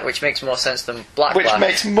 Yeah, which makes more sense than Black Which Lash.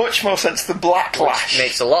 makes much more sense than Black Lash. Which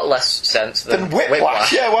makes a lot less sense than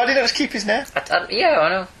Whiplash. Yeah, why didn't I just keep his name? Yeah, I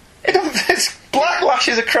know. Black Lash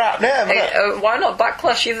is a crap name, isn't it? Why not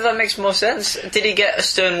Backlash either? That makes more sense. Did he get a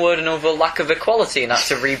stern wording over lack of equality and had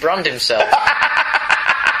to rebrand himself?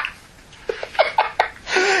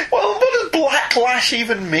 backlash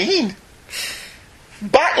even mean?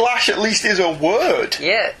 Backlash at least is a word.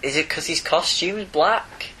 Yeah, is it because his costume is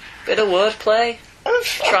black? Bit of wordplay?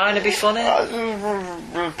 Trying to be funny?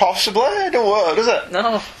 Possibly. It don't work, does it?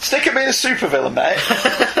 No. Stick at being a supervillain,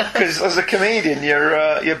 mate. Because as a comedian, you're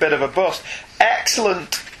a bit of a bust.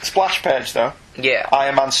 Excellent splash page, though. Yeah.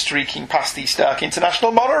 Iron Man streaking past the Stark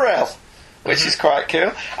International monorail, which is quite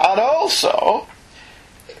cool. And also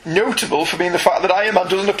notable for being the fact that Iron Man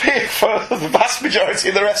doesn't appear for the vast majority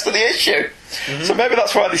of the rest of the issue. So maybe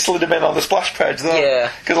that's why they slid him in on the splash page, though.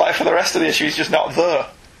 Yeah. Because like, for the rest of the issue, he's just not there,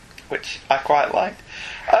 which I quite liked.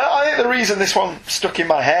 I think the reason this one stuck in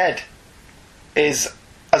my head is,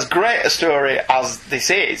 as great a story as this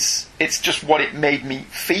is, it's just what it made me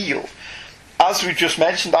feel. As we just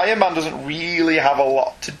mentioned, Iron Man doesn't really have a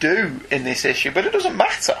lot to do in this issue, but it doesn't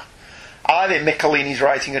matter. I think Michelini's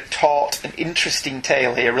writing a taut and interesting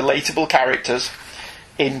tale here, relatable characters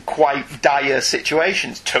in quite dire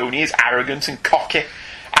situations. Tony is arrogant and cocky,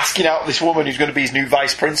 asking out this woman who's going to be his new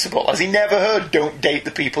vice principal. Has he never heard, don't date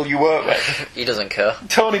the people you work with? He doesn't care.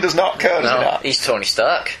 Tony does not care, does he not? He's Tony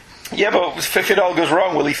Stark. Yeah, but if it all goes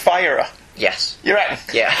wrong, will he fire her? Yes. You reckon?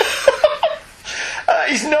 Yeah.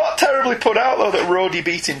 He's not terribly put out, though, that Rhodey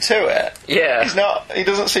beat him to it. Yeah. He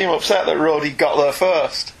doesn't seem upset that Rhodey got there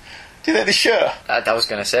first. Do you think they sure? I was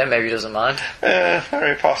going to say, maybe he doesn't mind.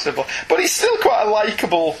 Very possible. But he's still quite a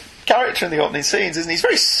likeable character in the opening scenes, isn't he? He's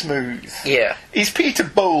very smooth. Yeah. He's Peter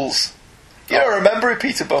Bowles. You don't remember who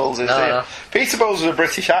Peter Bowles is, do you? No. Peter Bowles was a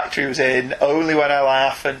British actor who was in Only When I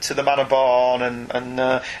Laugh and To the Man Born and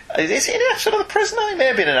is he in an episode of The Prisoner? He may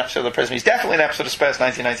have been in an episode of The Prisoner. He's definitely in an episode of Space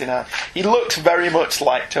 1999. He looks very much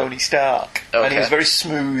like Tony Stark. Okay. And he was a very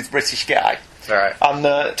smooth British guy. Right.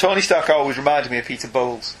 And Tony Stark always reminded me of Peter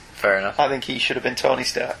Bowles. Fair enough. I think he should have been Tony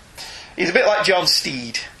Stark. He's a bit like John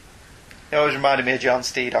Steed. He always reminded me of John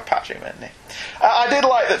Steed or Patrick Whitney. I did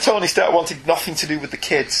like that Tony Stark wanted nothing to do with the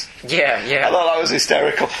kids. Yeah, yeah. I thought that was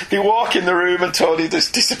hysterical. They walk in the room and Tony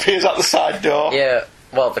just disappears out the side door. Yeah,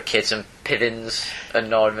 well, the kids and Pithins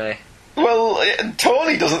annoyed me. Well,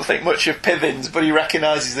 Tony doesn't think much of Pithins, but he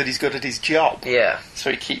recognises that he's good at his job. Yeah.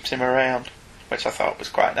 So he keeps him around, which I thought was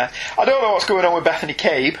quite nice. I don't know what's going on with Bethany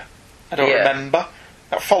Cabe. I don't remember.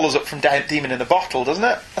 That follows up from Demon in the Bottle, doesn't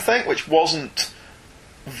it? I think, which wasn't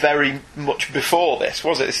very much before this,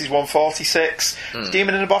 was it? This is 146. Is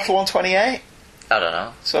Demon in a Bottle 128? I don't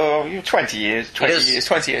know. So, 20 years,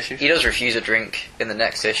 20 issues. He does refuse a drink in the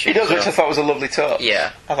next issue. He does, which I thought was a lovely touch.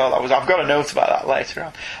 Yeah. I thought that was... I've got a note about that later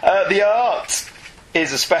on. The art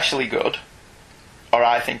is especially good. Or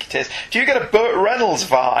I think it is. Do you get a Burt Reynolds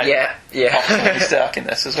vibe? Yeah, yeah. Off Tony Stark in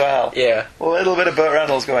this as well. Yeah. A little bit of Burt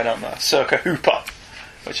Reynolds going on there. Circa Hooper,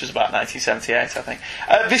 which was about 1978, I think.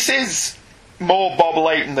 This is more Bob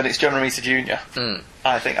Layton than it's John Romita Jr.,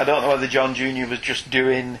 I think. I don't know whether John Jr. was just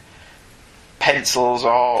doing pencils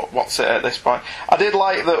or what's it at this point. I did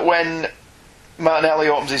like that when Martinelli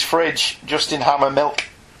opens his fridge, Justin Hammer milk.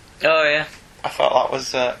 Oh, yeah. I thought that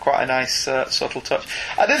was quite a nice subtle touch.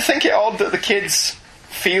 I did think it odd that the kids'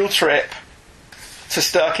 field trip to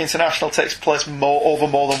Stark International takes place over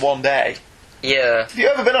more than one day. Yeah. Have you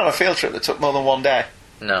ever been on a field trip that took more than one day?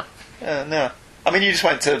 No. No. I mean, you just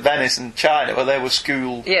went to Venice and China where they were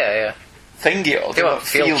school thingy, or they weren't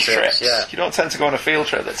field trips. Yeah. You don't tend to go on a field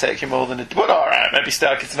trip that takes you more than a... But alright, maybe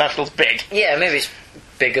Stark International's big. Yeah, maybe it's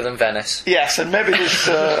bigger than Venice. Yes, and maybe there's...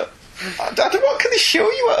 what can they show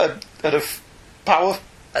you at a power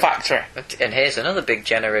factory? And here's another big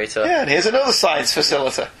generator. Yeah, and here's another science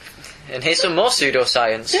facility. And here's some more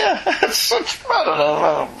pseudoscience. Yeah, it's such... I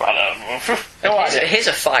don't know. Here's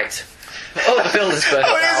a fight. Oh, the building's burning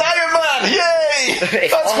down. Oh, it's Iron Man! Yay!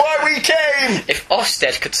 That's why we came! If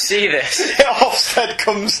Ofsted could see this. Ofsted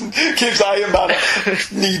comes and gives Iron Man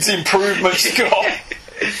needs improvement score.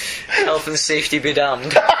 Health and safety be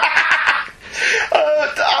damned.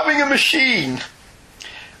 Having a machine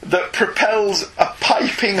that propels a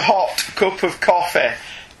piping hot cup of coffee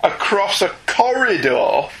across a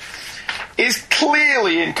corridor is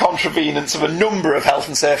clearly in contravenance of a number of health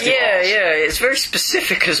and safety laws. Yeah, it's very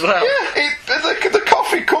specific as well. Yeah, the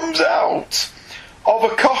coffee comes out of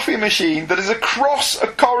a coffee machine that is across a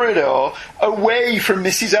corridor away from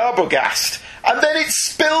Mrs. Arbogast, and then it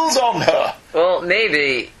spills on her. Well,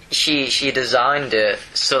 maybe She designed it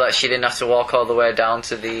so that she didn't have to walk all the way down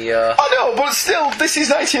to the... I know, but still, this is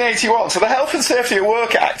 1981, so the Health and Safety at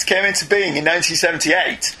Work Act came into being in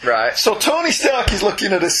 1978. Right. So Tony Stark is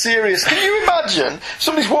looking at a serious... Can you imagine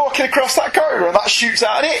somebody's walking across that corridor and that shoots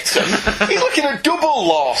out and hits him? He's looking at a double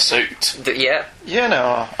lawsuit. Yeah. You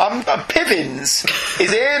know, Pivens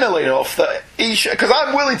is anal enough that he should... Because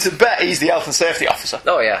I'm willing to bet he's the Health and Safety officer.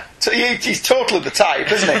 Oh, yeah. So he's totally the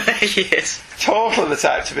type, isn't he? He is. Totally the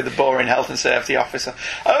type to be the boring Health and Safety officer.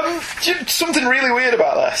 Something really weird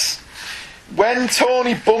about this. When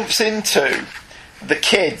Tony bumps into the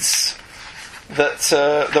kids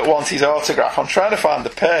that want his autograph, I'm trying to find the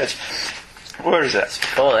page. Where is it?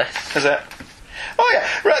 Oh, there. Is it? Oh, yeah.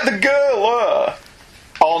 Right, the girl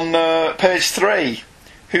on page 3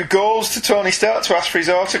 who goes to Tony Stark to ask for his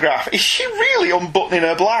autograph. Is she really unbuttoning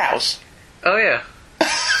her blouse? Oh, yeah.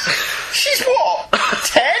 She's what?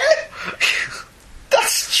 10?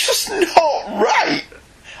 That's just not right.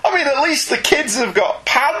 I mean, at least the kids have got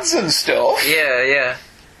pads and stuff. Yeah, yeah.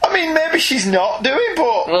 I mean, maybe she's not doing,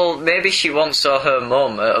 but... Well, maybe she once saw her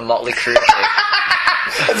mum at a Motley Crue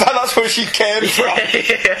gig. That's where she came from.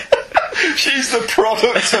 Yeah. She's the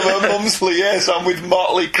product of her mum's liaison with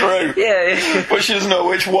Motley Crue. Yeah. But she doesn't know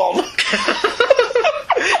which one.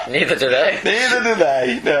 Neither do they. Neither do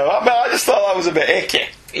they. No, I just thought that was a bit icky.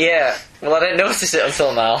 Yeah. Well, I didn't notice it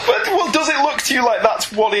until now. But, well, does it look to you like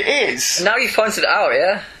that's what it is? Now you've pointed it out,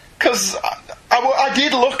 yeah. Because I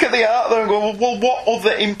did look at the art there and go, well, what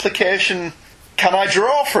other implication can I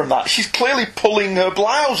draw from that? She's clearly pulling her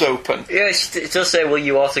blouse open. Yeah, it does say, will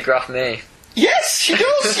you autograph me? Yes, she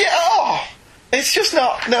does, yeah. Oh, it's just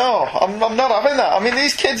not, no, I'm not having that. I mean,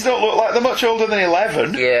 these kids don't look like they're much older than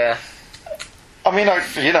 11. Yeah. I mean, I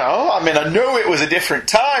know it was a different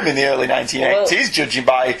time in the early 1980s, judging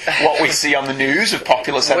by what we see on the news of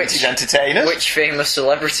popular 70s entertainers. Which famous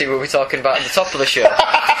celebrity were we talking about at the top of the show?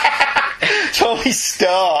 Tony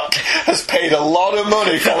Stark has paid a lot of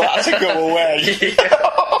money for that to go away.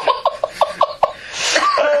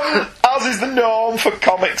 As is the norm for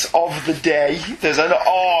comics of the day, there's an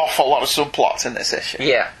awful lot of subplots in this issue.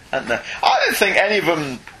 Yeah. And I don't think any of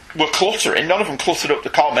them were cluttering. None of them cluttered up the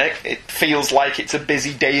comic. It feels like it's a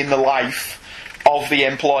busy day in the life of the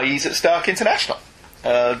employees at Stark International.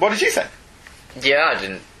 What did you think? Yeah, I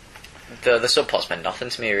didn't. The subplots meant nothing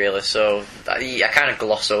to me, really, so I kind of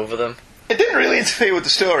gloss over them. It didn't really interfere with the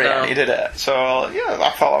story, any, did it? So, yeah,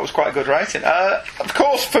 I thought that was quite good writing. Of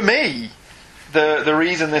course, for me, the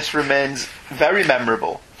reason this remains very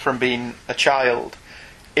memorable from being a child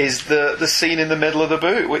is the scene in the middle of the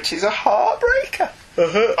boot, which is a heartbreaker.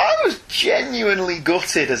 I was genuinely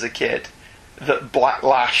gutted as a kid that Black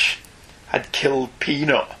Lash had killed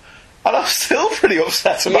Peanut, and I'm still pretty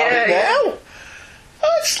upset about it now.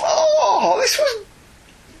 It's this was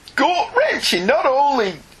gut-wrenching, not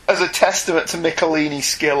only as a testament to Michelini's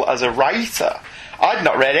skill as a writer. I'd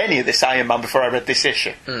not read any of this Iron Man before I read this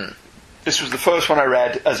issue. This was the first one I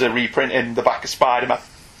read as a reprint in the back of Spider-Man.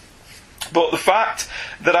 But the fact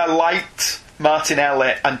that I liked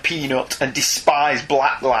Martinelli and Peanut and despised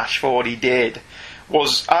Black Lash for what he did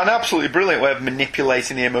was an absolutely brilliant way of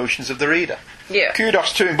manipulating the emotions of the reader. Yeah.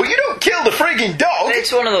 Kudos to him. But you don't kill the frigging dog!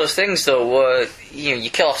 It's one of those things, though, where you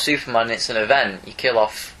kill off Superman, it's an event. You kill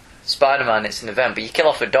off Spider-Man, it's an event. But you kill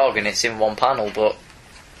off a dog and it's in one panel, but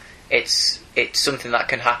it's something that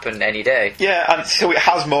can happen any day. Yeah, and so it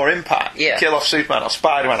has more impact. Yeah. Kill off Superman or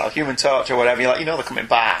Spider-Man or Human Torch or whatever, you're like, they're coming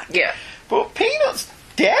back. Yeah. But Peanut's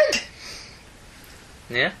dead.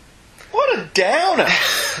 Yeah. What a downer.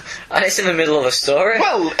 And it's in the middle of a story.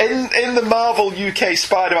 Well, in the Marvel UK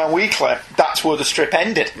Spider-Man Weekly, that's where the strip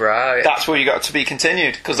ended. Right. That's where you got to be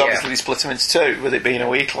continued, because obviously they split them into two, with it being a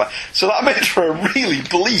weekly. So that made for a really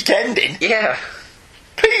bleak ending. Yeah.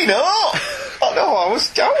 Peanut! Oh no, I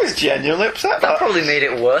was genuinely upset. That probably made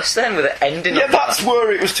it worse then, with it ending. Yeah, that's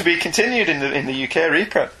where it was to be continued in the UK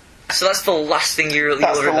reprint. So that's the last thing you really.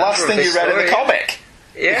 That's the last thing you read in the comic.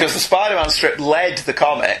 Yeah. Because the Spider-Man strip led the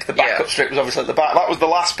comic. The backup strip was obviously at the back. That was the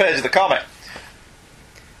last page of the comic.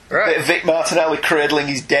 Right. Bit of Vic Martinelli cradling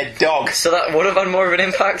his dead dog. So that would have had more of an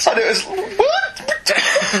impact. And it was what?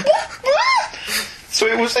 So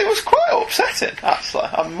it was quite upsetting. Actually,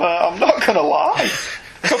 I'm not going to lie.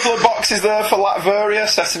 A couple of boxes there for Latveria,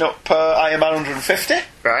 setting up Iron Man 150.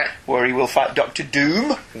 Right. Where he will fight Doctor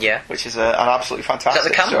Doom. Yeah. Which is an absolutely fantastic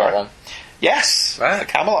story. Is that the Camelot one? Yes, right. The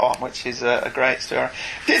Camelot one, which is a great story.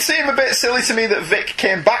 Did seem a bit silly to me that Vic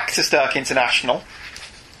came back to Stark International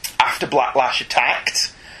after Black Lash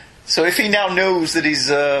attacked. So if he now knows that his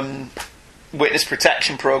witness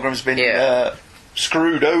protection program's been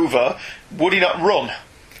screwed over, would he not run?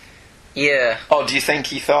 Yeah. Or do you think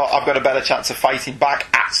he thought, I've got a better chance of fighting back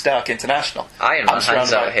at Stark International? Iron Man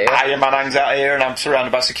hangs out here. Iron Man hangs out here, and I'm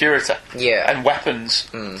surrounded by security. Yeah. And weapons.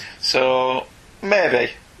 So,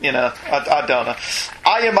 maybe. You know, I don't know.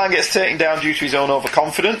 Iron Man gets taken down due to his own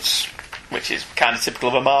overconfidence, which is kind of typical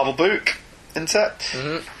of a Marvel book, isn't it?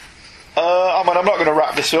 I mean, I'm not going to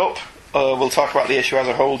wrap this up. We'll talk about the issue as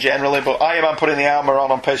a whole generally, but Iron Man putting the armour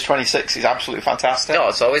on page 26 is absolutely fantastic. Oh,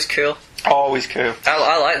 it's always cool. Always cool.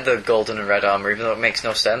 I like the golden and red armour, even though it makes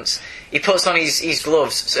no sense. He puts on his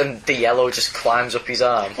gloves, and the yellow just climbs up his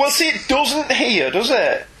arm. Well, see, it doesn't here, does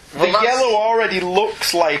it? Well, the yellow already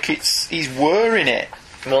looks like he's wearing it.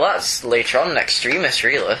 Well, that's later on in Extremis,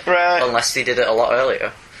 really. Right. Unless they did it a lot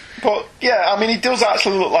earlier. But, yeah, I mean, he does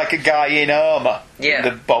actually look like a guy in armour. Yeah.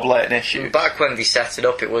 In the Bob Layton issue. Back when they set it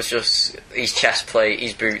up, it was just his chest plate,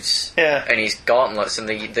 his boots, and his gauntlets, and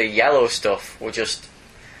the yellow stuff will just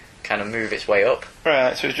kind of move its way up.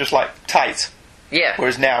 Right, so it's just like tight. Yeah.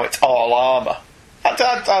 Whereas now it's all armour.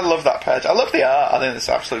 I love that page. I love the art. I think it's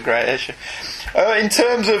an absolute great issue. In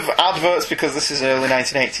terms of adverts, because this is an early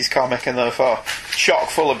 1980s comic and therefore chock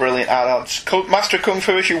full of brilliant ads, Master Kung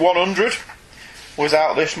Fu issue 100 was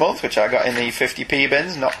out this month, which I got in the 50p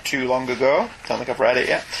bins not too long ago. Don't think I've read it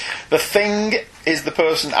yet. The Thing is the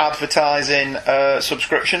person advertising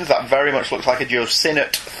subscriptions. That very much looks like a Joe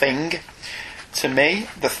Sinnott thing to me.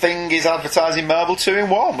 The Thing is advertising Marvel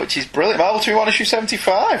 2-in-1, which is brilliant. Marvel 2-in-1 issue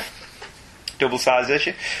 75. Double-sized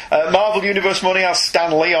issue. Marvel Universe Money has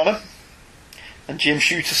Stan Lee on it. And Jim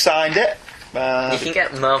Shooter signed it. You can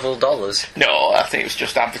get Marvel dollars. No, I think it was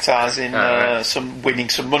just advertising winning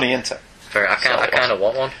some money, isn't it? I kind of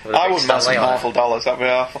want one. I wouldn't want some Marvel dollars. That'd be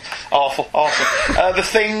awful. The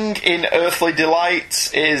Thing in Earthly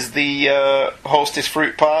Delight is the Hostess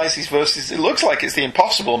Fruit Pies. His versus. It looks like it's the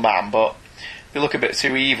Impossible Man, but they look a bit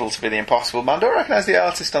too evil to be the Impossible Man. Don't recognise the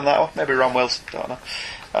artist on that one. Maybe Ron Wilson. Don't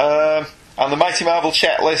know. And the Mighty Marvel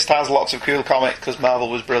checklist has lots of cool comics because Marvel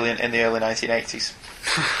was brilliant in the early 1980s.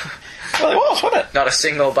 Well, it was, wasn't it? Not a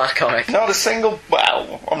single bad comic. Not a single...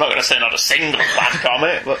 Well, I'm not going to say not a single bad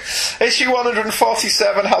comic, but issue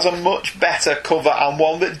 147 has a much better cover and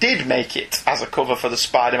one that did make it as a cover for the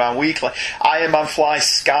Spider-Man Weekly. Iron Man flies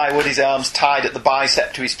skyward, his arms tied at the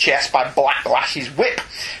bicep to his chest by Black Lash's whip,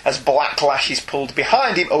 as Black Lash is pulled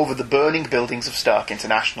behind him over the burning buildings of Stark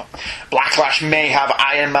International. Black Lash may have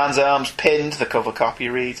Iron Man's arms pinned, the cover copy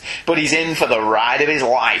reads, but he's in for the ride of his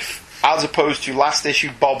life. As opposed to last issue,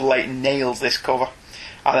 Bob Layton nails this cover.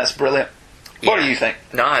 And that's brilliant. What do you think?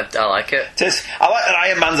 No, I like it. It is. I like that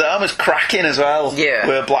Iron Man's arm is cracking as well. Yeah.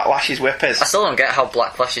 Where Black Lash's whip is. I still don't get how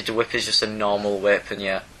Black Lash's whip is just a normal whip, and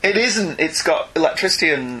It isn't. It's got electricity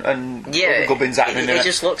and other gubbins happening in it. It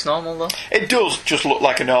just looks normal, though. It does just look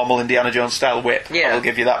like a normal Indiana Jones style whip. Yeah. I will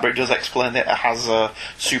give you that, but it does explain that it has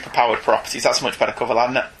super-powered properties. That's a much better cover,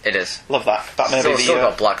 isn't it? It is. Love that. That may be still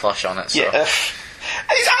got Black Lash on it, so... Yeah.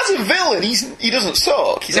 As a villain, he doesn't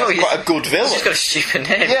suck. He's quite a good villain. He's just got a stupid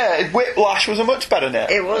name. Yeah, Whiplash was a much better name.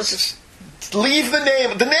 It was. Leave the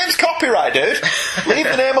name. The name's copyright, dude. Leave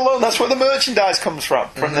the name alone. That's where the merchandise comes from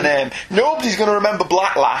the name. Nobody's going to remember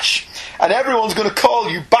Blacklash, and everyone's going to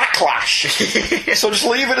call you Backlash. So just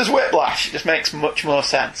leave it as Whiplash. It just makes much more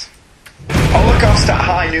sense. Holocaust at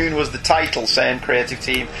High Noon was the title, same creative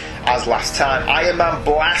team as last time. Iron Man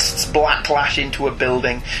blasts Black Lash into a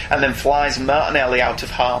building and then flies Martinelli out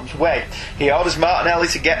of harm's way. He orders Martinelli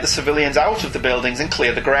to get the civilians out of the buildings and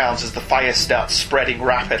clear the grounds as the fire starts spreading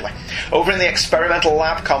rapidly. Over in the experimental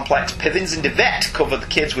lab complex, Pivens and Yvette cover the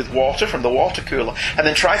kids with water from the water cooler and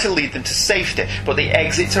then try to lead them to safety, but the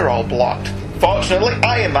exits are all blocked. Fortunately,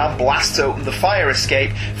 Iron Man blasts open the fire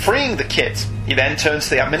escape, freeing the kids. He then turns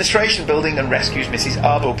to the administration building and rescues Mrs.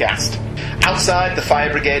 Arbogast. Outside, the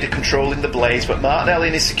fire brigade are controlling the blaze, but Martinelli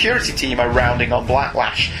and his security team are rounding on Black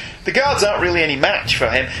Lash. The guards aren't really any match for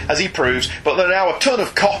him, as he proves, but there are now a ton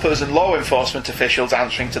of coppers and law enforcement officials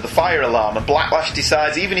answering to the fire alarm, and Black Lash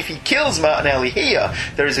decides even if he kills Martinelli here,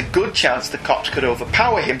 there is a good chance the cops could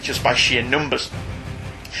overpower him just by sheer numbers.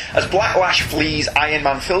 As Black Lash flees, Iron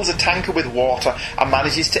Man fills a tanker with water and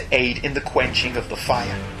manages to aid in the quenching of the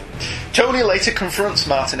fire. Tony later confronts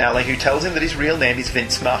Martinelli, who tells him that his real name is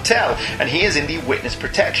Vince Martell, and he is in the Witness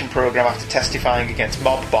Protection Program after testifying against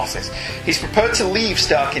mob bosses. He's prepared to leave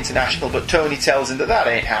Stark International, but Tony tells him that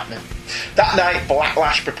ain't happening. That night, Black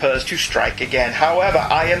Lash prepares to strike again. However,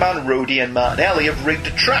 Iron Man, Rhodey and Martinelli have rigged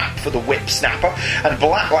a trap for the Whip Snapper, and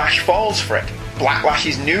Black Lash falls for it.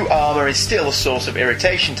 Blacklash's new armour is still a source of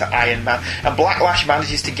irritation to Iron Man, and Blacklash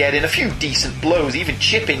manages to get in a few decent blows, even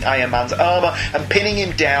chipping Iron Man's armour and pinning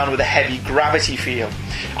him down with a heavy gravity field.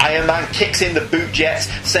 Iron Man kicks in the boot jets,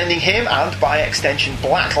 sending him, and by extension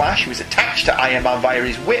Blacklash, who is attached to Iron Man via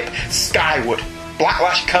his whip, skyward.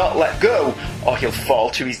 Blacklash can't let go, or he'll fall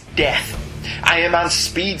to his death. Iron Man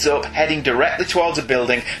speeds up, heading directly towards a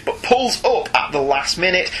building, but pulls up at the last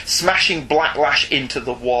minute, smashing Blacklash into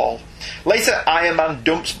the wall. Later, Iron Man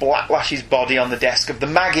dumps Blacklash's body on the desk of the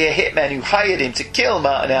Maggia hitmen who hired him to kill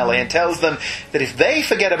Martinelli and tells them that if they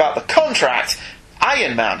forget about the contract,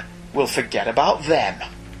 Iron Man will forget about them.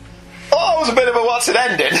 Oh, that was a bit of a what's it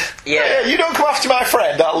ending? Yeah. You don't come after my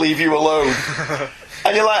friend, I'll leave you alone.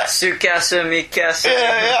 And you're like... Sukasa, Mikasa.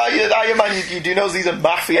 Yeah, Iron Man, you do know these are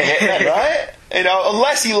mafia hitmen, right? You know,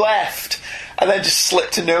 unless he left and then just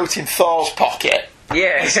slipped a note in Thor's pocket.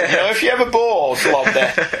 Yeah. You know, if you're ever bored, Blondie,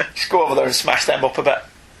 just go over there and smash them up a bit.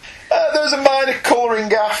 There's a minor colouring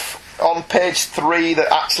gaff on page 3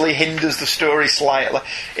 that actually hinders the story slightly.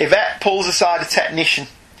 Yvette pulls aside a technician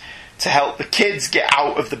to help the kids get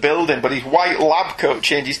out of the building, but his white lab coat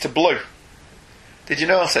changes to blue. Did you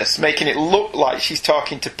notice? Making it look like she's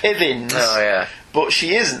talking to Pivins. Oh, yeah. But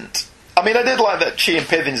she isn't. I mean, I did like that she and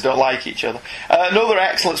Pivins don't like each other. Another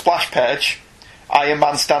excellent splash page. Iron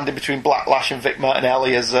Man standing between Blacklash and Vic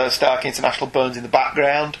Martinelli as Stark International burns in the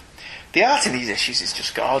background. The art in these issues is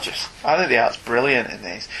just gorgeous. I think the art's brilliant in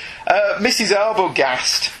these. Mrs.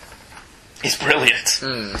 Arbogast is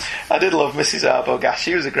brilliant. I did love Mrs. Arbogast.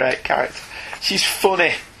 She was a great character. She's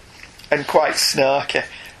funny and quite snarky.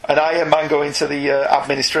 And Iron Man going to the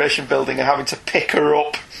administration building and having to pick her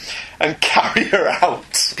up and carry her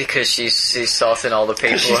out. Because she's sorting all the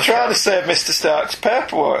paperwork. Because she's trying to save Mr. Stark's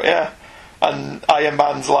paperwork, yeah. And Iron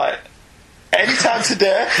Man's like, anytime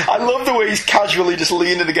today. I love the way he's casually just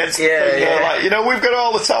leaning against the thing. Yeah. Like, you know, we've got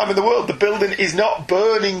all the time in the world. The building is not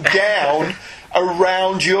burning down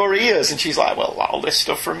around your ears. And she's like, well, all this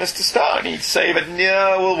stuff from Mr. Stark, I need to save it.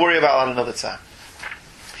 No, we'll worry about that another time.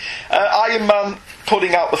 Iron Man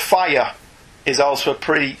putting out the fire is also a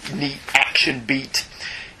pretty neat action beat.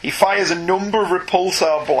 He fires a number of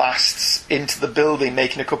repulsor blasts into the building,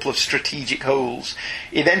 making a couple of strategic holes.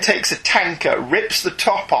 He then takes a tanker, rips the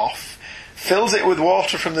top off, fills it with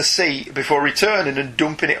water from the sea before returning and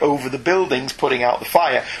dumping it over the buildings, putting out the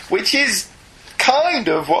fire, which is kind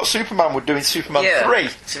of what Superman would do in Superman 3.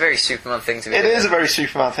 It's a very Superman thing to do. It is a very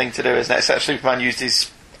Superman thing to do, isn't it? Except Superman used his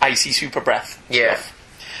icy super breath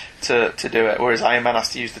to do it, whereas Iron Man has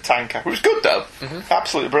to use the tanker. It was good though.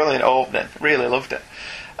 Absolutely brilliant opening. Really loved it.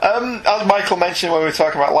 As Michael mentioned when we were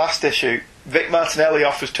talking about last issue, Vic Martinelli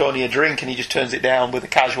offers Tony a drink and he just turns it down with a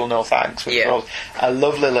casual no thanks, which was a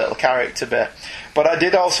lovely little character bit. But I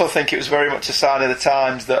did also think it was very much a sign of the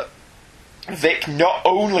times that Vic not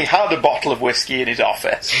only had a bottle of whiskey in his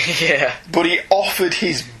office, but he offered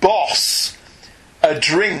his boss a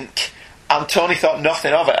drink and Tony thought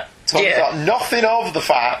nothing of it. Tony thought nothing of the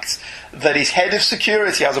fact that his head of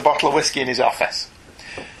security has a bottle of whiskey in his office.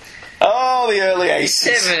 Oh, the early 80s. He's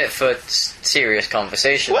saving it for serious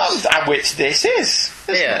conversations. Well, which this is,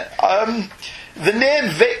 isn't it? The name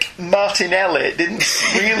Vic Martinelli didn't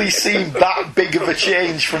really seem that big of a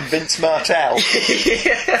change from Vince Martell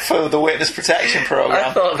for the Witness Protection Programme.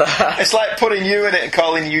 I thought that. It's like putting you in it and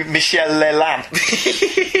calling you Michel Leland.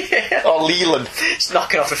 Or Leland. Just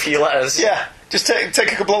knocking off a few letters. Yeah. Just take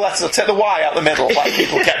a couple of letters, or take the Y out the middle, like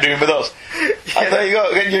people kept doing with us. And there you go,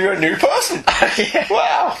 you're a new person.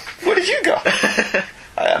 Wow, where did you go?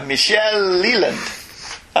 I am Michel Leland.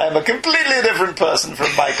 I am a completely different person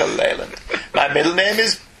from Michael Leland. My middle name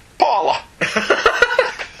is Paula.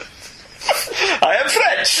 I am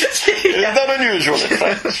French. It's not unusual in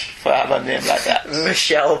French for having a name like that.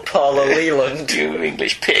 Michelle Paula Leland. You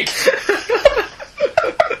English pig.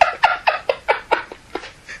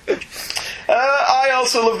 I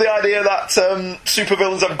also love the idea that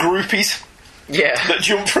supervillains have groupies that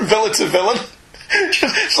jump from villain to villain.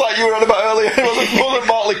 Just like you were on about earlier, it wasn't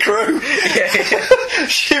Motley Crue.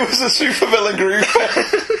 She was a supervillain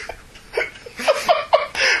groupie.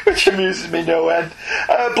 Which amuses me no end.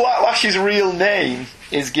 Blacklash's real name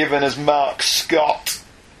is given as Mark Scott,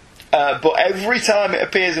 but every time it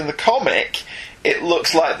appears in the comic, it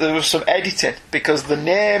looks like there was some editing, because the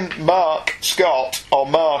name Mark Scott, or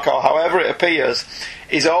Mark, or however it appears,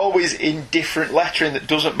 is always in different lettering that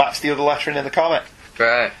doesn't match the other lettering in the comic.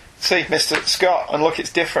 Right. See, Mr. Scott, and look,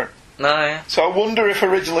 it's different. No, yeah. So I wonder if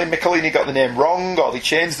originally Michelini got the name wrong, or they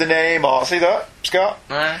changed the name, or see that, Scott?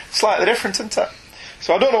 No. Slightly different, isn't it?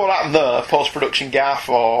 So I don't know what happened there, post-production gaff,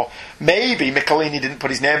 or maybe Michelini didn't put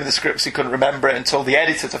his name in the script so he couldn't remember it until the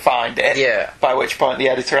editor to find it. Yeah. By which point the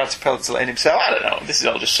editor had to pencil it in himself. I don't know, this is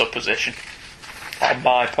all just supposition on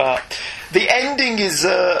my part. The ending is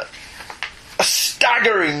a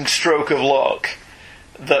staggering stroke of luck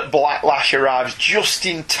that Black Lash arrives just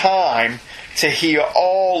in time to hear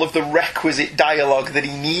all of the requisite dialogue that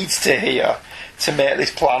he needs to hear to make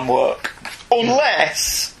this plan work.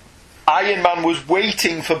 Unless Iron Man was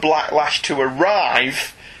waiting for Black Lash to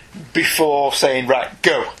arrive before saying, right,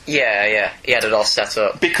 go. Yeah, he had it all set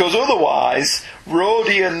up. Because otherwise,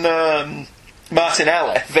 Rhodey and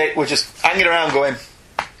Martinelli, Vic, were just hanging around going,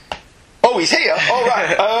 oh, he's here? All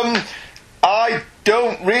right. I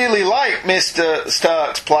don't really like Mr.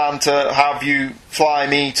 Stark's plan to have you fly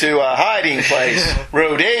me to a hiding place,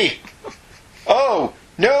 Rhodey. Oh,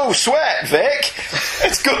 no sweat, Vic.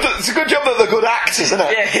 It's good. It's a good job that they're good actors, isn't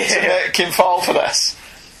it? To make him fall for this.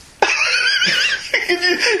 Can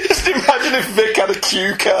you just imagine if Vic had a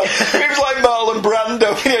cue card? It was like Marlon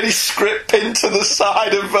Brando. He had his script pinned to the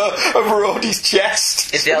side of Rhodey's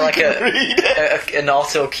chest. Is there like an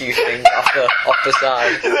auto cue thing off the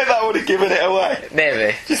side? Do you think that would have given it away?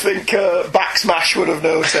 Maybe. Do you think Backsmash would have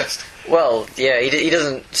noticed? Well, yeah, he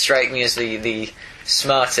doesn't strike me as the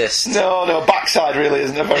smartest. No, Backside really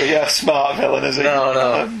isn't a very smart villain, is he?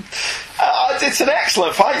 No. It's an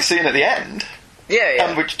excellent fight scene at the end. Yeah.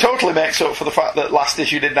 And which totally makes up for the fact that last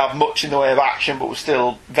issue didn't have much in the way of action, but was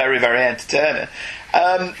still very, very entertaining.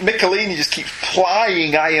 Michelini just keeps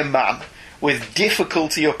plying Iron Man with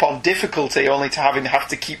difficulty upon difficulty, only to have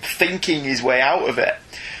to keep thinking his way out of it,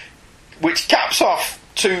 which caps off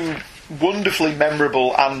two wonderfully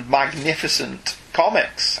memorable and magnificent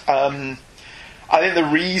comics. I think the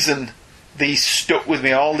reason these stuck with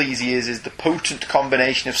me all these years is the potent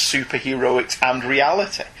combination of superheroics and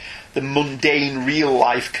reality. The mundane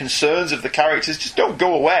real-life concerns of the characters just don't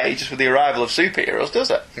go away just with the arrival of superheroes, does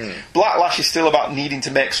it? Black Lash is still about needing to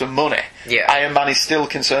make some money. Yeah. Iron Man is still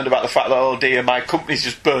concerned about the fact that, oh dear, my company's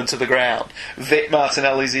just burned to the ground. Vic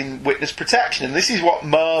Martinelli's in witness protection, and this is what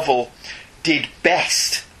Marvel did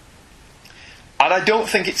best. And I don't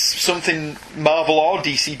think it's something Marvel or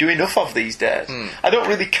DC do enough of these days. I don't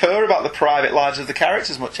really care about the private lives of the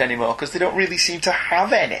characters much anymore, because they don't really seem to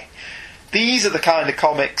have any. These are the kind of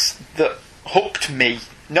comics that hooked me.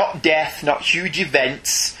 Not death, not huge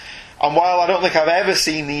events. And while I don't think I've ever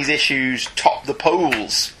seen these issues top the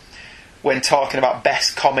polls when talking about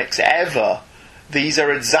best comics ever, these are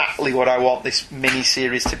exactly what I want this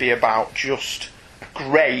mini-series to be about. Just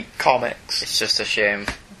great comics. It's just a shame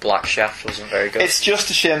Black Shaft wasn't very good. It's just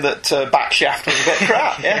a shame that Backshaft was a bit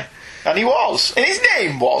crap, yeah. And he was. And his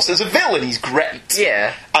name was. As a villain, he's great.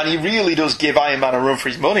 Yeah. And he really does give Iron Man a run for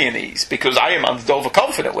his money in these, because Iron Man's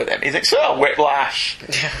overconfident with him. He thinks, oh, Whiplash,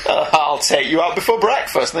 I'll take you out before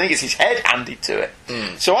breakfast. And then he gets his head handed to it.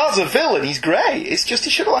 So as a villain, he's great. It's just he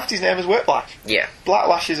should have left his name as Whiplash. Yeah. Black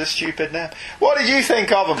Lash is a stupid name. What did you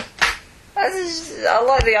think of him? I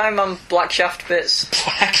like the Iron Man Black Shaft bits.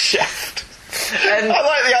 Black Shaft. And I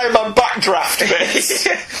like the Iron Man backdraft bits.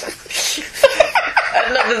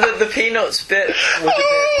 And the Peanuts bit was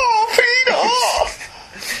Peanut!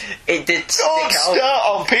 It did stick Don't out. start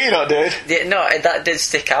on Peanut, dude. Yeah, no, that did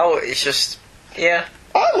stick out. It's just, yeah.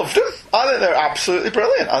 I loved them. I think they're absolutely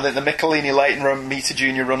brilliant. I think the Michelini Leighton run, Mita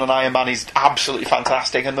Jr. run on Iron Man is absolutely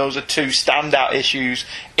fantastic, and those are two standout issues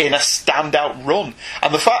in a standout run.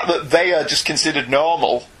 And the fact that they are just considered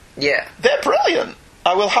normal, yeah, they're brilliant.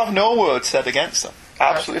 I will have no word said against them.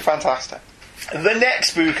 Absolutely fantastic. The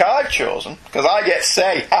next book I've chosen, because I get to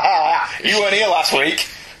say, you weren't here last week,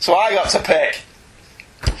 so I got to pick,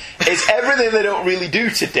 is everything they don't really do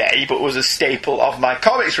today, but was a staple of my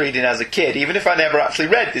comics reading as a kid, even if I never actually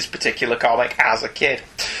read this particular comic as a kid.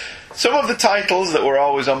 Some of the titles that were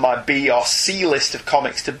always on my B or C list of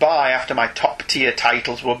comics to buy after my top tier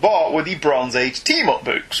titles were bought were the Bronze Age team-up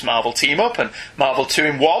books, Marvel Team-Up and Marvel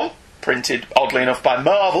 2-in-1, printed, oddly enough, by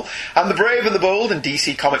Marvel, and The Brave and the Bold and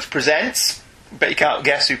DC Comics Presents. Bet you can't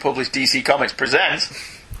guess who published DC Comics Presents.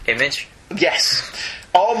 Image? Yes.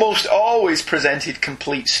 Almost always presented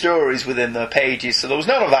complete stories within their pages, so there was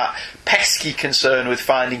none of that pesky concern with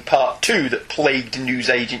finding part 2 that plagued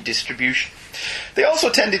newsagent distribution. They also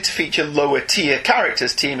tended to feature lower tier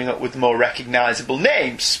characters teaming up with more recognisable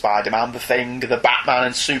names, Spider-Man, The Thing, The Batman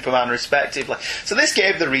and Superman respectively, so this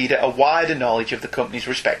gave the reader a wider knowledge of the company's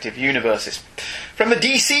respective universes. From the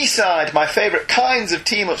DC side, my favourite kinds of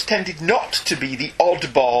team-ups tended not to be the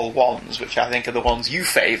oddball ones, which I think are the ones you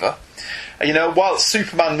favour. You know, whilst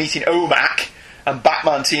Superman meeting OMAC and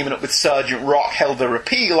Batman teaming up with Sergeant Rock held their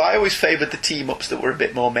appeal, I always favoured the team-ups that were a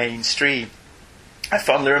bit more mainstream. I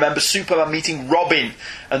fondly remember Superman meeting Robin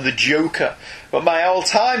and the Joker, but my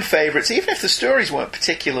all-time favourites, even if the stories weren't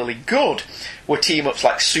particularly good, were team-ups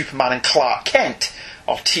like Superman and Clark Kent,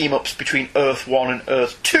 or team-ups between Earth 1 and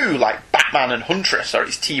Earth 2, like Batman and Huntress, or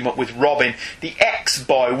his team-up with Robin, the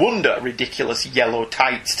ex-Boy Wonder, ridiculous yellow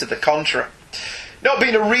tights to the contrary. Not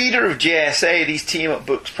being a reader of JSA, these team-up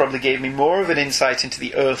books probably gave me more of an insight into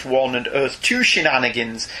the Earth 1 and Earth 2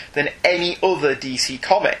 shenanigans than any other DC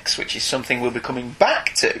comics, which is something we'll be coming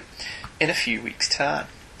back to in a few weeks' time.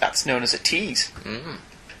 That's known as a tease.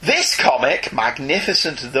 This comic,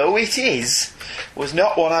 magnificent though it is, was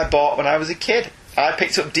not one I bought when I was a kid. I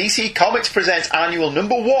picked up DC Comics Presents Annual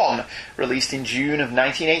number 1, released in June of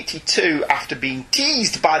 1982, after being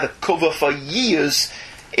teased by the cover for years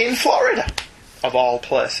in Florida. Of all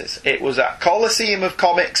places. It was at Coliseum of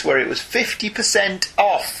Comics, where it was 50%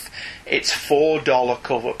 off its $4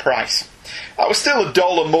 cover price. That was still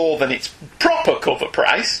 $1 more than its proper cover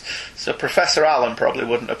price, so Professor Allen probably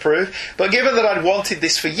wouldn't approve, but given that I'd wanted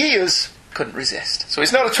this for years, couldn't resist. So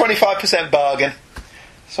it's not a 25% bargain,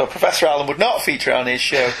 so Professor Allen would not feature on his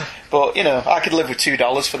show, but, you know, I could live with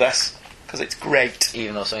 $2 for this, because it's great.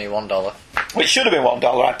 Even though it's only $1. Which should have been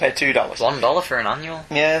 $1, I paid $2. $1 for an annual?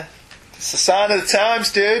 Yeah. It's a sign of the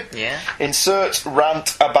times, dude. Yeah. Insert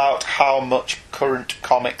rant about how much current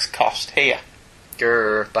comics cost here.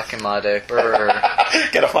 Grr, back in my day.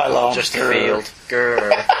 Grr. Get off my lawn. Just a field.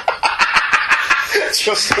 Grr.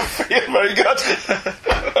 Just a field, very good.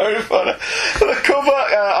 Very funny. The cover,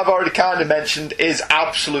 I've already kind of mentioned, is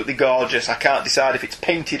absolutely gorgeous. I can't decide if it's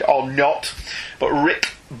painted or not, but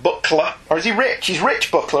Rick Buckler, or is he Rich? He's Rich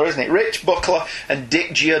Buckler, isn't it? Rich Buckler and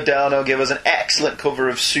Dick Giordano give us an excellent cover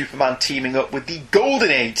of Superman teaming up with the Golden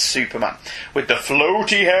Age Superman, with the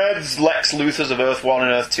floaty heads, Lex Luthors of Earth 1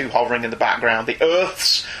 and Earth 2 hovering in the background. The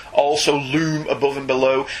Earths also loom above and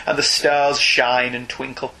below, and the stars shine and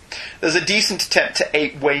twinkle. There's a decent attempt to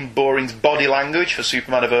ape Wayne Boring's body language for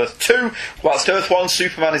Superman of Earth 2, whilst Earth 1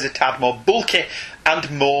 Superman is a tad more bulky and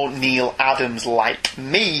more Neil Adams-like.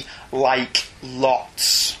 Me like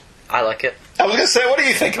lots. I like it. I was going to say, what do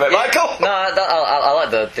you think of it, Michael? No, I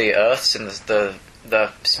like the Earths and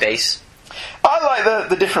the space. I like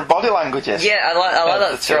the different body languages. Yeah, I like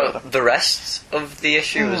that throughout the rest of the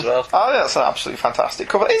issue as well. I think that's an absolutely fantastic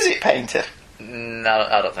cover. Is it painted? No,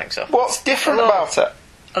 I don't think so. What's different about it?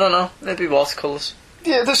 I don't know. Maybe watercolours.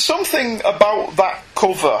 Yeah, there's something about that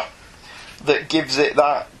cover that gives it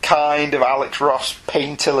that kind of Alex Ross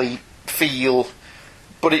painterly feel,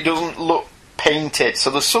 but it doesn't look painted, so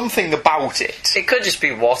there's something about it. It could just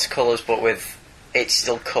be watercolours, but with it's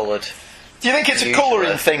still coloured. Do you think it's a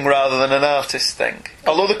colouring thing rather than an artist thing?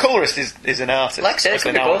 Although the colourist is an artist. Like I said, it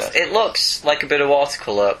could be both. It looks like a bit of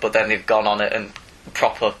watercolour, but then they've gone on it and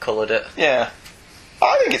proper coloured it. Yeah.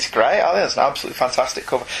 I think it's great. I think it's an absolutely fantastic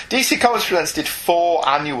cover. DC Comics Presents did 4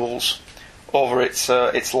 annuals over its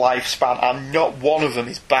lifespan, and not one of them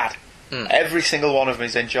is bad. Every single one of them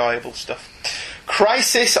is enjoyable stuff.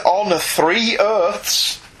 Crisis on 3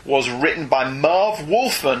 Earths was written by Marv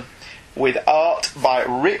Wolfman, with art by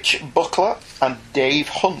Rich Buckler and Dave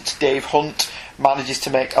Hunt. Dave Hunt manages to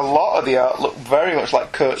make a lot of the art look very much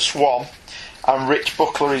like Kurt Swan, and Rich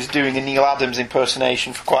Buckler is doing a Neil Adams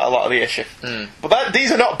impersonation for quite a lot of the issue. But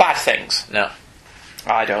these are not bad things. No.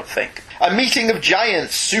 I don't think. A Meeting of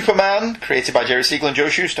Giants, Superman, created by Jerry Siegel and Joe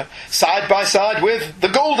Shuster, side by side with the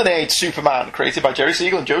Golden Age Superman, created by Jerry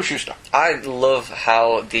Siegel and Joe Shuster. I love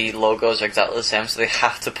how the logos are exactly the same, so they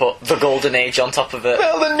have to put the Golden Age on top of it.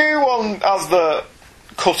 Well, the new one has the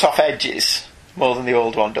cut-off edges more than the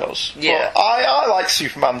old one does. Yeah. But I like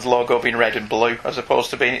Superman's logo being red and blue, as opposed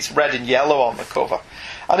to being it's red and yellow on the cover.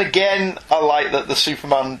 And again, I like that the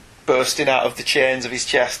Superman bursting out of the chains of his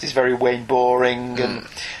chest is very Wayne Boring, and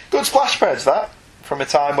good splash page, that, from a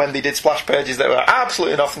time when they did splash pages that were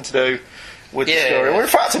absolutely nothing to do with the story. Well, in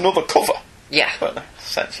fact, another cover. Yeah.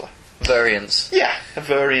 Essentially. Variants. Yeah, a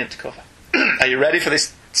variant cover. Are you ready for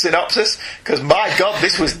this synopsis? Because, my God,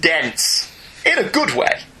 this was dense. In a good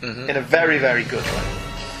way. In a very, very good way.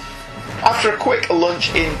 After a quick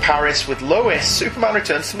lunch in Paris with Lois, Superman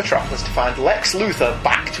returns to Metropolis to find Lex Luthor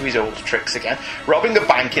back to his old tricks again, robbing a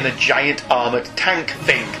bank in a giant armoured tank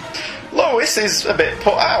thing. Lois is a bit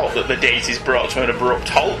put out that the date is brought to an abrupt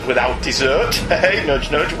halt without dessert. Hey,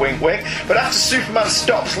 nudge nudge, wink wink. But after Superman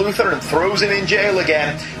stops Luthor and throws him in jail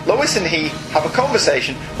again, Lois and he have a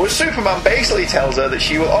conversation where Superman basically tells her that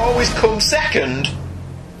she will always come second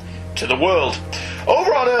to the world.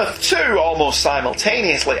 Over on Earth 2, almost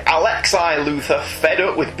simultaneously, Alexei Luthor, fed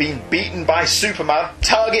up with being beaten by Superman,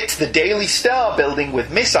 targets the Daily Star building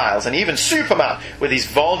with missiles, and even Superman, with his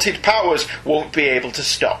vaunted powers, won't be able to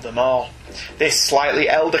stop them all. This slightly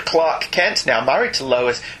elder Clark Kent, now married to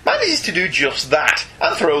Lois, manages to do just that,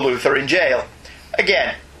 and throw Luthor in jail.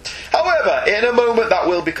 Again. However, in a moment that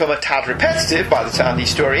will become a tad repetitive by the time the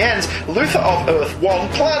story ends, Luthor of Earth 1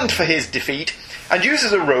 planned for his defeat, and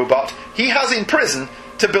uses a robot he has in prison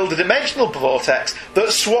to build a dimensional vortex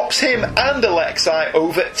that swaps him and Alexei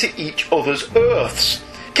over to each other's Earths.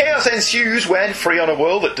 Chaos ensues when, free on a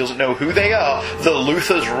world that doesn't know who they are, the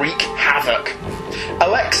Luthors wreak havoc.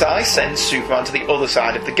 Alexei sends Superman to the other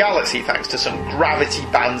side of the galaxy thanks to some gravity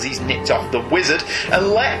bands he's nicked off the Wizard, and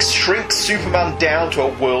Lex shrinks Superman down to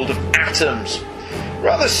a world of atoms.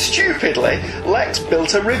 Rather stupidly, Lex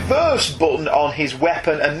built a reverse button on his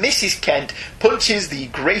weapon, and Mrs. Kent punches the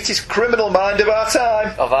greatest criminal mind of our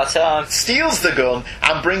time, steals the gun,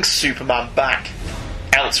 and brings Superman back.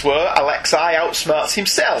 Elsewhere, Alexei outsmarts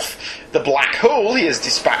himself. The black hole he has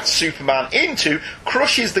dispatched Superman into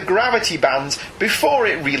crushes the gravity bands before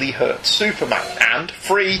it really hurts Superman, and,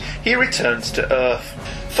 free, he returns to Earth.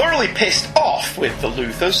 Thoroughly pissed off with the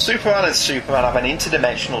Luthors, Superman and Superman have an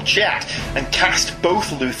interdimensional chat and cast both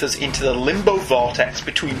Luthors into the limbo vortex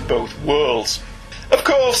between both worlds. Of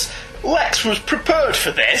course, Lex was prepared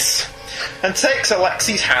for this, and takes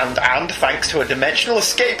Alexei's hand and, thanks to a dimensional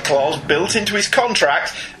escape clause built into his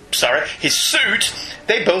his suit,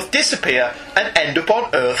 they both disappear and end up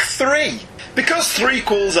on Earth 3. Because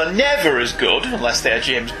threequels are never as good, unless they are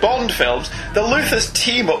James Bond films, the Luthors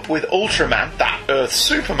team up with Ultraman, that Earth's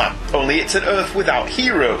Superman, only it's an Earth without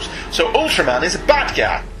heroes, so Ultraman is a bad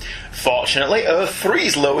guy. Fortunately, Earth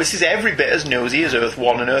 3's Lois is every bit as nosy as Earth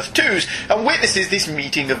 1 and Earth 2's, and witnesses this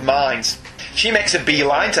meeting of minds. She makes a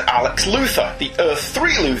beeline to Alex Luthor, the Earth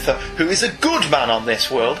 3 Luthor, who is a good man on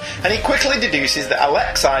this world, and he quickly deduces that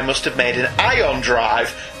Alexei must have made an ion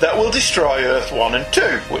drive that will destroy Earth 1 and 2,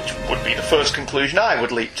 which would be the first conclusion I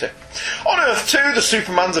would leap to. On Earth 2, the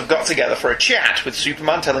Supermans have got together for a chat, with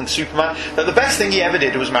Superman telling Superman that the best thing he ever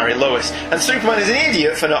did was marry Lois, and Superman is an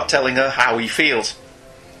idiot for not telling her how he feels.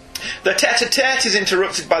 The tete-a-tete is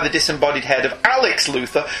interrupted by the disembodied head of Alex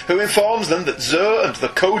Luthor, who informs them that Zur and the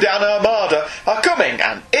Kodan Armada are coming,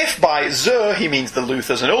 and if by Zur he means the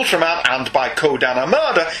Luthors and Ultraman, and by Kodan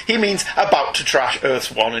Armada he means about to trash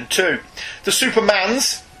Earths 1 and 2. The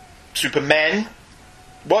Supermen,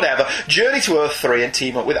 whatever, journey to Earth 3 and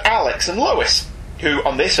team up with Alex and Lois, who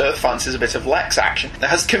on this Earth fancies a bit of Lex action,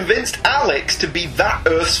 has convinced Alex to be that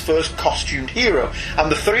Earth's first costumed hero,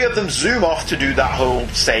 and the three of them zoom off to do that whole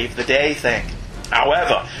save the day thing.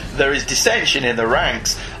 However, there is dissension in the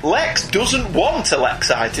ranks. Lex doesn't want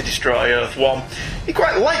Alexei to destroy Earth 1. He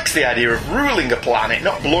quite likes the idea of ruling a planet,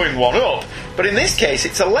 not blowing one up, but in this case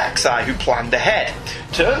it's Alexei who planned ahead.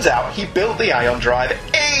 Turns out he built the ion drive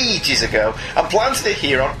ages ago and planted it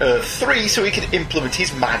here on Earth 3 so he could implement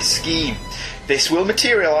his mad scheme. This will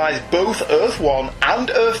materialise both Earth 1 and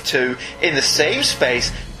Earth 2 in the same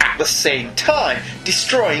space at the same time,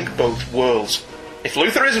 destroying both worlds. If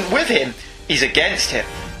Luthor isn't with him, he's against him,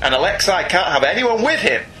 and Alexei can't have anyone with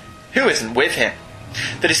him who isn't with him.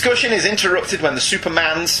 The discussion is interrupted when the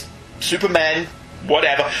Supermen,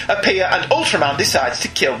 whatever, appear, and Ultraman decides to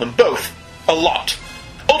kill them both. A lot.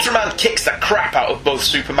 Ultraman kicks the crap out of both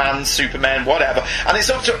Supermen, whatever, and it's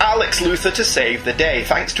up to Alex Luthor to save the day,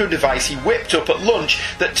 thanks to a device he whipped up at lunch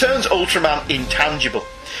that turns Ultraman intangible.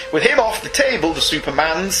 With him off the table, the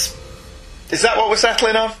Supermans... Is that what we're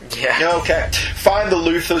settling on? Yeah. Okay. Find the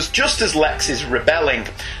Luthors just as Lex is rebelling.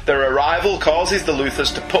 Their arrival causes the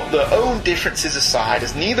Luthors to put their own differences aside,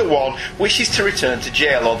 as neither one wishes to return to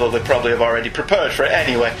jail, although they probably have already prepared for it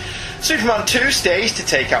anyway. Superman 2 stays to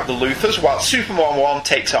take out the Luthors, while Superman 1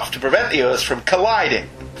 takes off to prevent the Earths from colliding.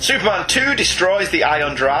 Superman 2 destroys the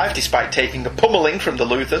ion drive despite taking a pummeling from the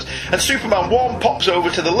Luthors, and Superman 1 pops over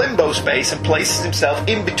to the limbo space and places himself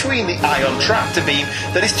in between the ion tractor beam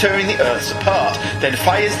that is tearing the Earths apart, then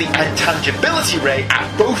fires the intangibility ray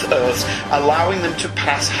at both Earths, allowing them to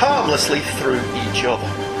pass harmlessly through each other.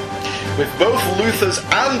 With both Luthors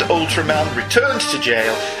and Ultraman returned to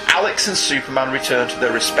jail, Alex and Superman return to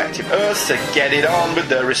their respective Earths to get it on with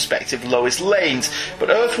their respective Lois Lanes. But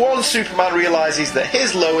Earth 1 Superman realises that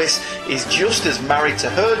his Lois is just as married to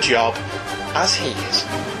her job as he is.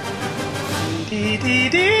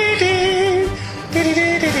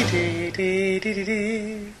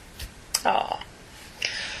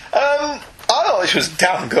 I thought this was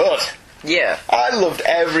damn good. Yeah. I loved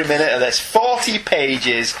every minute of this. 40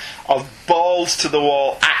 pages of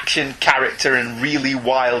balls-to-the-wall action, character, and really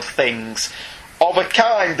wild things. of a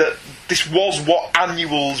kind that this was what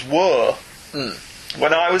annuals were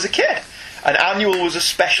when I was a kid. An annual was a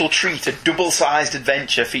special treat, a double-sized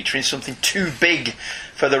adventure featuring something too big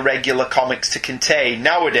for the regular comics to contain.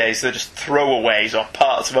 Nowadays, they're just throwaways or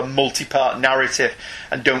parts of a multi-part narrative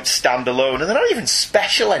and don't stand alone. And they're not even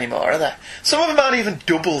special anymore, are they? Some of them aren't even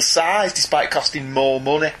double-sized, despite costing more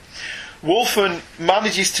money. Wolfman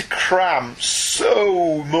manages to cram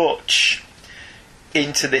so much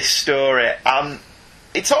into this story, and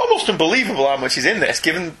it's almost unbelievable how much is in this,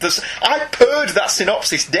 given this. I purred that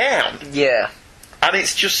synopsis down. Yeah. And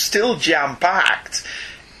it's just still jam-packed.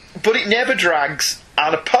 But it never drags,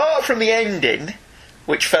 and apart from the ending,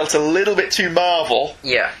 which felt a little bit too Marvel,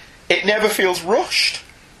 it never feels rushed.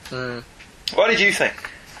 What did you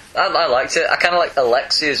think? I liked it. I kind of like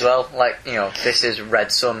Alexi as well. Like, you know, this is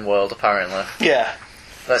Red Sun world, apparently. Yeah.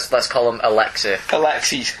 Let's call him Alexi.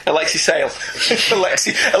 Alexi Sale.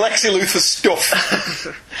 Alexi Luthor's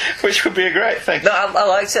stuff. Which would be a great thing. No, I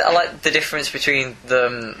liked it. I like the difference between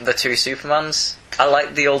the two Supermans. I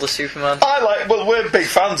like the older Superman. Well, we're big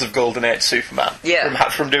fans of Golden Age Superman. Yeah.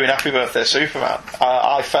 From doing Happy Birthday Superman.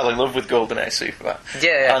 I fell in love with Golden Age Superman.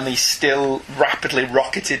 Yeah. And he still rapidly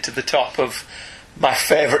rocketed to the top of my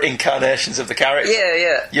favourite incarnations of the character.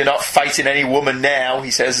 Yeah. You're not fighting any woman now,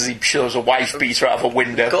 he says as he shows a wife beater out of a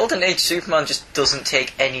window. Golden Age Superman just doesn't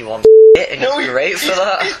take anyone's shit, and he's great for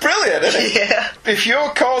that. He's brilliant, isn't he? Yeah. If you're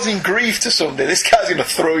causing grief to somebody, this guy's going to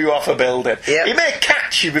throw you off a building. Yep. He may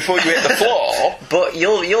catch you before you hit the floor. But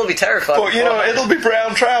you'll be terrified. But, you know, it'll be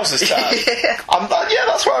brown trousers time. Yeah,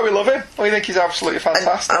 that's why we love him. We think he's absolutely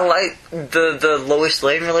fantastic. And I like the Lois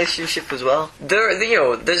Lane relationship as well.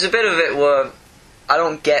 There's a bit of it where I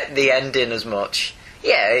don't get the ending as much.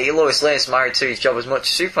 Yeah, Lois Lane's married to his job as much as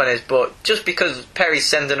Superman is, but just because Perry's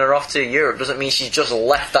sending her off to Europe doesn't mean she's just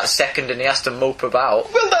left that second and he has to mope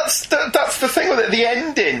about. Well, that's the thing with it. The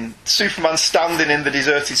ending, Superman standing in the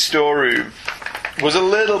deserted storeroom, was a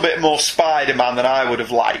little bit more Spider-Man than I would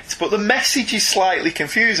have liked, but the message is slightly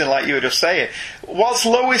confusing, like you were just saying. Whilst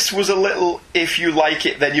Lois was a little, if you like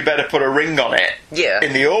it, then you better put a ring on it,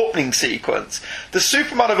 in the opening sequence, the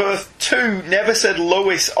Superman of Earth 2 never said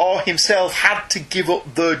Lois or himself had to give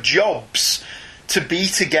up their jobs to be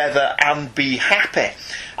together and be happy.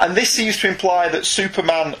 And this seems to imply that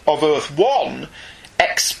Superman of Earth 1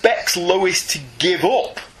 expects Lois to give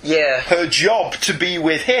up her job to be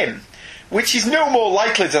with him, which is no more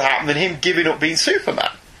likely to happen than him giving up being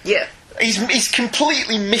Superman. Yeah. He's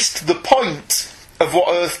completely missed the point of what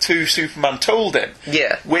Earth 2 Superman told him.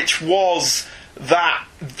 Yeah. Which was that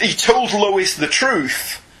he told Lois the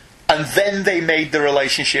truth, and then they made the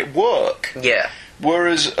relationship work. Yeah.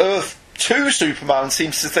 Whereas Earth 2 Superman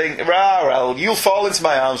seems to think, well, you'll fall into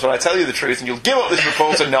my arms when I tell you the truth, and you'll give up this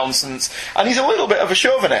reporter nonsense. And he's a little bit of a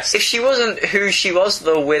chauvinist. If she wasn't who she was,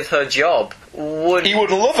 though, with her job, he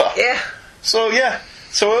wouldn't love her. Yeah. So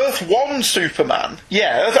Earth 1 Superman,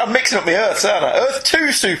 I'm mixing up my Earths, aren't I? Earth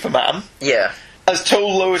 2 Superman, has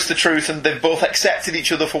told Lois the truth, and they've both accepted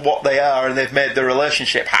each other for what they are, and they've made their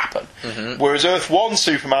relationship happen. Mm-hmm. Whereas Earth 1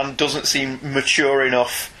 Superman doesn't seem mature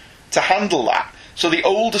enough to handle that. So the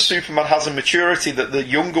older Superman has a maturity that the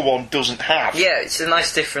younger one doesn't have. Yeah, it's a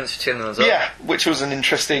nice difference between them as well. Yeah, which was an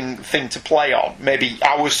interesting thing to play on. Maybe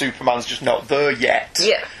our Superman's just not there yet.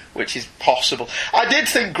 Yeah. Which is possible. I did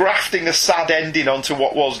think grafting a sad ending onto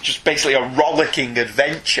what was just basically a rollicking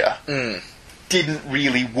adventure didn't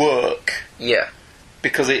really work. Yeah.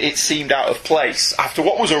 Because it seemed out of place. After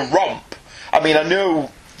what was a romp, I mean, I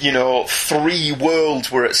know, 3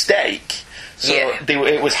 worlds were at stake, so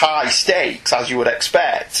it was high stakes, as you would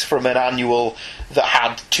expect, from an annual that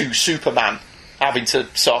had 2 Superman having to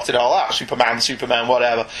sort it all out. Superman,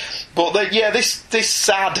 whatever. But this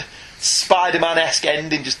sad Spider-Man-esque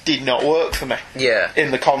ending just did not work for me. Yeah. In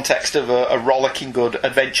the context of a rollicking good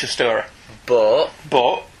adventure story. But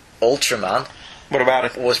Ultraman. What about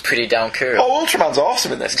it? Was pretty damn cool. Oh, Ultraman's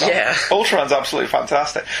awesome in this comic. Yeah. Ultraman's absolutely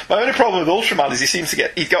fantastic. My only problem with Ultraman is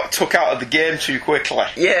he got took out of the game too quickly.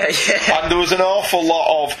 Yeah. And there was an awful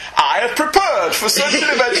lot of, I have prepared for such an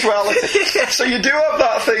eventuality. So you do have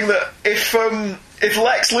that thing that if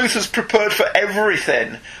Lex Luthor's prepared for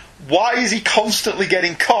everything, why is he constantly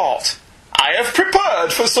getting caught? I have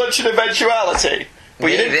prepared for such an eventuality.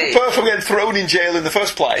 But you didn't prepare for getting thrown in jail in the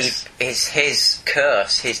first place. It's his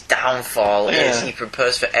curse, his downfall, is he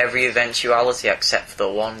prepares for every eventuality except for the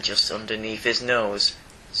one just underneath his nose.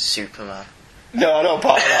 Superman. No, I don't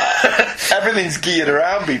part of that. Everything's geared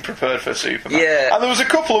around being prepared for Superman. Yeah. And there was a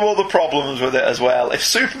couple of other problems with it as well. If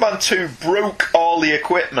Superman 2 broke all the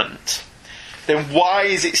equipment, then why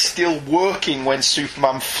is it still working when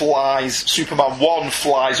Superman 1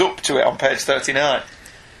 flies up to it on page 39?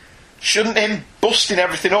 Shouldn't him busting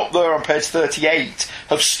everything up there on page 38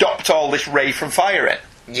 have stopped all this ray from firing?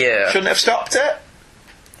 Yeah. Shouldn't it have stopped it?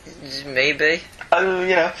 Maybe.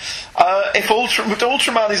 If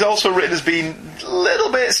Ultraman is also written as being a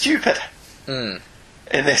little bit stupid in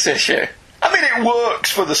this issue. I mean, it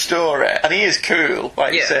works for the story, and he is cool,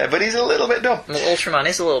 like you say, but he's a little bit dumb. Well, Ultraman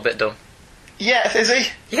is a little bit dumb. Yeah, is he?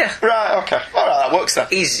 Yeah. Right, okay. Alright, that works then.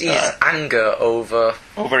 He's anger over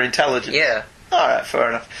intelligence. Yeah. Alright, fair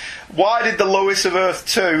enough. Why did the Lois of Earth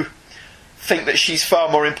 2 think that she's far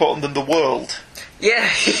more important than the world? Yeah.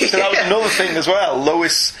 So that was another thing as well.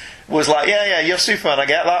 Lois was like, yeah, you're Superman, I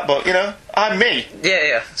get that, but, I'm me.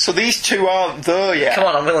 Yeah. So these two aren't there yet. Come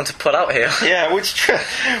on, I'm willing to put out here. Yeah, which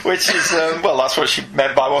is, well, that's what she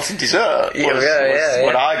meant by wanting dessert. Was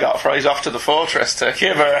what I got for. He's off to the fortress to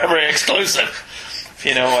give her every exclusive, if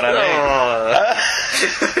you know what I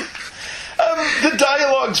mean. The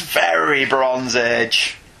dialogue's very Bronze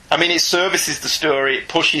Age. I mean, it services the story, it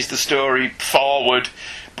pushes the story forward,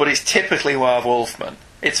 but it's typically Marv Wolfman.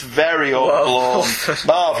 It's very overblown.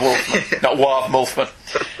 Marv Wolfman, not Marv Wolfman.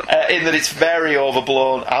 In that it's very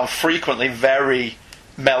overblown and frequently very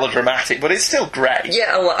melodramatic, but it's still great.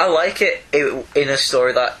 Yeah, I like it in a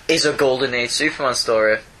story that is a Golden Age Superman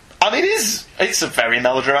story. And it's a very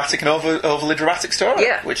melodramatic and overly dramatic story,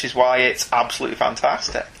 yeah. Which is why it's absolutely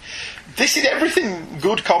fantastic. This is everything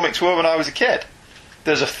good comics were when I was a kid.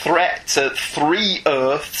 There's a threat to 3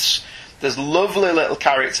 Earths. There's lovely little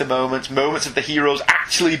character moments of the heroes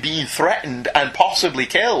actually being threatened and possibly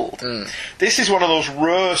killed. This is one of those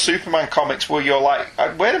rare Superman comics where you're like,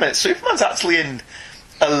 wait a minute, Superman's actually in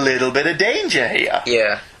a little bit of danger here.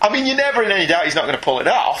 Yeah. I mean, you're never in any doubt he's not going to pull it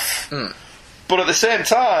off. But at the same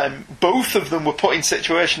time, both of them were put in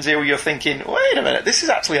situations here where you're thinking, wait a minute, this is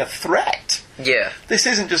actually a threat. Yeah. This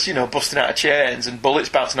isn't just, busting out of chains and bullets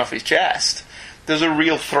bouncing off his chest. There's a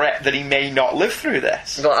real threat that he may not live through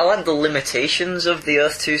this. Well, I like the limitations of the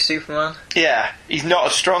Earth 2 Superman. Yeah, he's not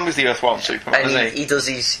as strong as the Earth 1 Superman, and is he? He does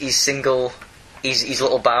his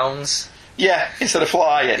little bounds. Yeah, instead of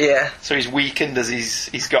flying. Yeah. So he's weakened as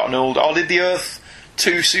he's gotten older. Or did the Earth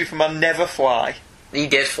 2 Superman never fly? He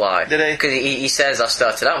did fly. Did he? Because he says, I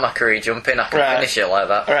started out my career jumping, I can finish it like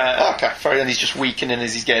that. Right, okay. Fair enough, he's just weakening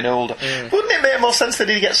as he's getting older. Wouldn't it make more sense that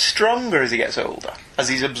he gets stronger as he gets older? As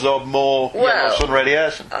he's absorbed more yellow sun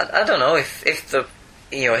radiation? I don't know, if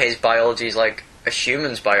his biology is like a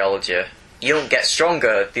human's biology, you don't get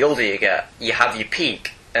stronger the older you get. You have your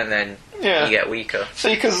peak, and then you get weaker.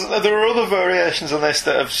 See, because there are other variations on this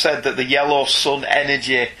that have said that the yellow sun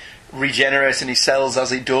energy regenerating his cells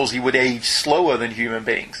as it does, he would age slower than human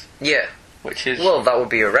beings. Yeah. Which is... Well, that would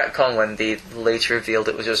be a retcon when they later revealed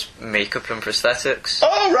it was just makeup and prosthetics.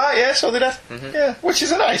 Oh, right, yeah, so they did. Yeah, which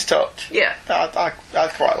is a nice touch. Yeah. I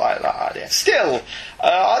quite like that idea. Still,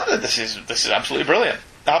 this is absolutely brilliant.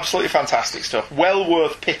 Absolutely fantastic stuff. Well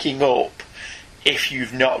worth picking up if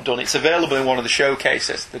you've not done it. It's available in one of the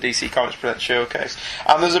showcases, the DC Comics Presents showcase.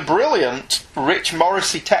 And there's a brilliant Rich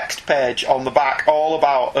Morrissey text page on the back all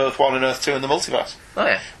about Earth 1 and Earth 2 and the multiverse. Oh,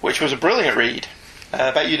 yeah. Which was a brilliant read. I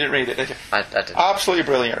bet you didn't read it, did you? I didn't. Absolutely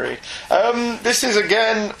brilliant read. This is,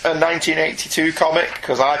 again, a 1982 comic,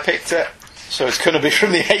 because I picked it. So it's going to be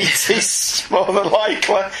from the 80s, more than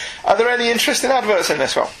likely. Are there any interesting adverts in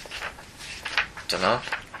this one? Don't know.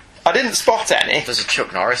 I didn't spot any. There's a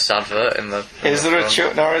Chuck Norris advert in the... Is there a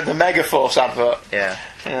Chuck Norris? The Megaforce advert? Yeah.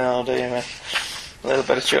 Oh, dear me. A little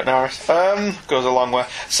bit of Chuck Norris. Goes a long way.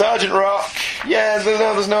 Sergeant Rock. Yeah,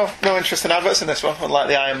 there's no interesting adverts in this one, unlike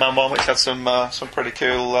the Iron Man one, which had some pretty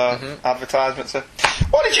cool advertisements.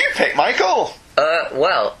 What did you pick, Michael?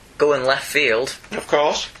 Well, going left field. Of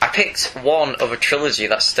course. I picked one of a trilogy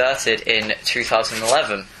that started in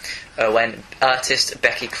 2011. When artist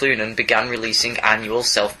Becky Cloonan began releasing annual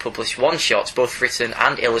self-published one-shots, both written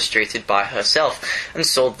and illustrated by herself, and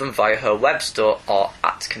sold them via her web store or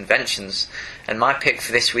at conventions. And my pick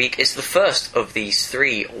for this week is the first of these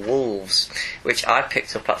 3, Wolves, which I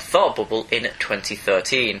picked up at Thought Bubble in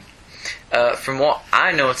 2013. From what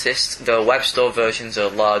I noticed, the web store versions are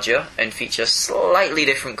larger and feature slightly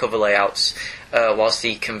different cover layouts, whilst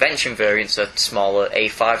the convention variants are smaller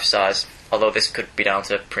A5 size. Although this could be down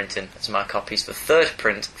to printing, as my copy's the 3rd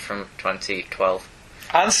print from 2012.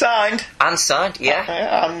 And signed. And signed,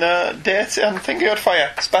 yeah. And dated, and fingered for you.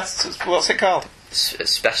 What's it called?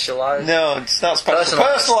 Specialised? No, it's not special.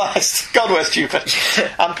 Personalised. God, we're stupid.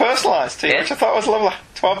 And personalised too, which I thought was lovely.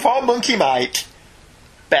 For Monkey Mike,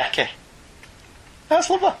 Becky. That's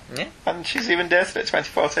lovely. Yeah. And she's even dated it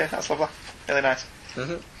 2014. That's lovely. Really nice.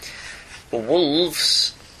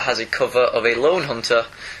 Wolves has a cover of a lone hunter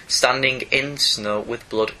standing in snow with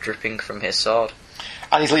blood dripping from his sword.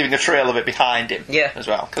 And he's leaving a trail of it behind him as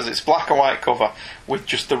well, because it's black and white cover with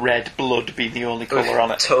just the red blood being the only colour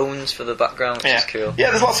on it. Tones for the background, which is cool. Yeah,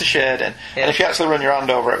 there's lots of shading. And if you actually run your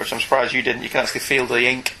hand over it, which I'm surprised you didn't, you can actually feel the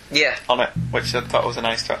ink on it, which I thought was a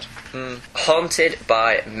nice touch. Haunted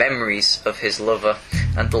by memories of his lover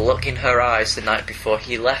and the look in her eyes the night before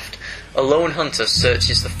he left, a lone hunter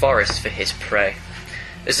searches the forest for his prey.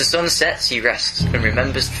 As the sun sets, he rests and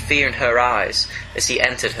remembers the fear in her eyes as he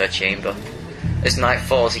entered her chamber. As night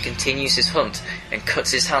falls, he continues his hunt and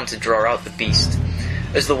cuts his hand to draw out the beast.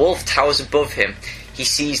 As the wolf towers above him, he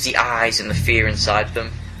sees the eyes and the fear inside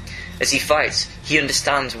them. As he fights, he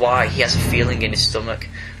understands why he has a feeling in his stomach,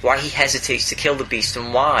 why he hesitates to kill the beast,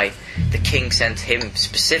 and why the king sent him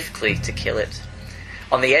specifically to kill it.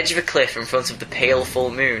 On the edge of a cliff in front of the pale full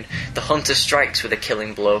moon, the hunter strikes with a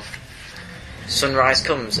killing blow. Sunrise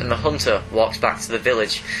comes, and the hunter walks back to the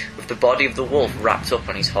village with the body of the wolf wrapped up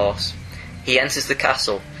on his horse. He enters the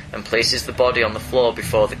castle and places the body on the floor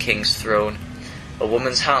before the king's throne. A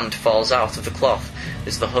woman's hand falls out of the cloth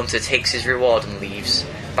as the hunter takes his reward and leaves,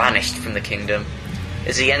 banished from the kingdom.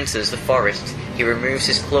 As he enters the forest, he removes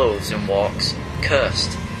his clothes and walks,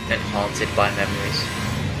 cursed and haunted by memories.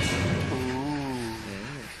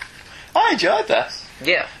 I enjoyed this.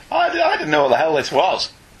 Yeah. I didn't know what the hell this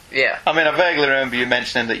was. Yeah. I mean, I vaguely remember you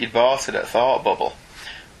mentioning that you'd bought it at Thought Bubble,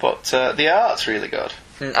 but the art's really good.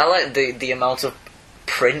 I like the amount of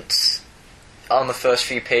prints on the first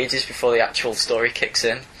few pages before the actual story kicks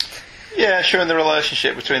in. Yeah, showing the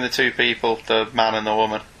relationship between the two people, the man and the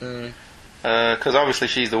woman. Because obviously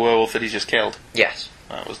she's the werewolf that he's just killed. Yes.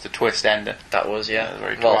 That was the twist ending. That was, yeah.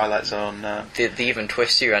 Very Twilight Zone. The even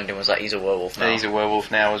twistier ending was that he's a werewolf now. And he's a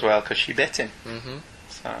werewolf now as well, because she bit him.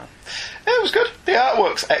 So, yeah, it was good. The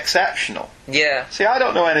artwork's exceptional. Yeah. See, I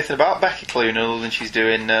don't know anything about Becky Clooney other than she's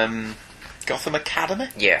doing Gotham Academy.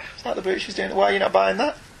 Yeah. Is that the boot she's doing? Why are you not buying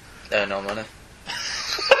that? No money.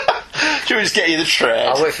 Should we just get you the trade?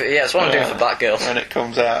 I'll wait for that's what I'm doing for Batgirl when it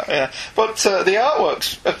comes out. Yeah, but the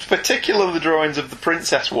artworks, particularly the drawings of the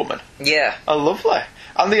princess woman, are lovely.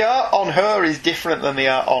 And the art on her is different than the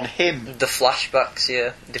art on him. The flashbacks,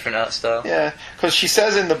 different art style. Yeah, because she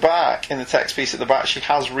says in the back, in the text piece at the back, she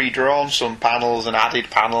has redrawn some panels and added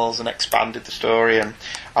panels and expanded the story and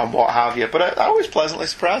what have you. But I was pleasantly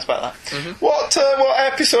surprised by that. What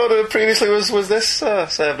episode previously was this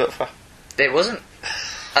saved up for? It wasn't.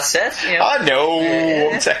 I said, I know,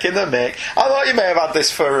 I'm taking the mic. I thought you may have had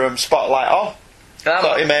this for Spotlight On. I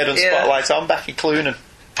thought you made on Spotlight On, Becky Cloonan.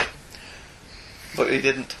 But you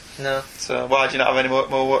didn't. No. So why do you not have any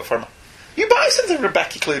more work for him? You buy something from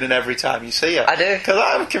Becky Cloonan every time you see her. I do. Because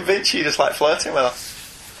I'm convinced you just like flirting with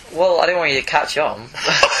her. Well, I didn't want you to catch on.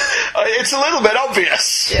 It's a little bit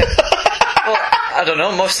obvious. Yeah. Well, I don't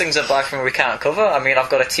know, most things I buy from We Can't Cover. I mean, I've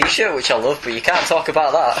got a t-shirt, which I love, but you can't talk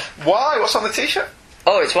about that. Why? What's on the t-shirt?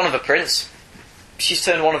 Oh, it's one of her prints. She's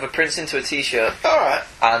turned one of her prints into a t-shirt. Alright.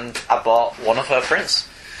 And I bought one of her prints.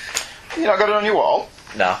 You not got it on your wall?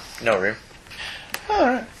 No room.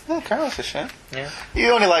 Alright. Okay, that's a shame. Yeah. You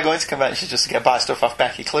only like going to conventions just to buy stuff off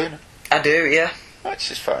Becky Cloonan? I do, yeah. Which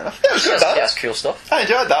is fair enough. It was good, that's cool stuff. I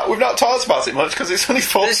enjoyed that. We've not talked about it much because it's only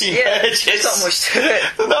 14 pages. There's not much to it.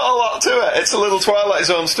 There's not a lot to it. It's a little Twilight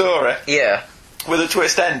Zone story. Yeah. With a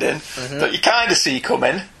twist ending that you kind of see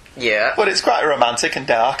coming. Yeah. But it's quite romantic and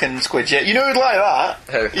dark and squidgy. You know who'd like that?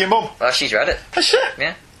 Who? Your mum. Well, she's read it. Has she?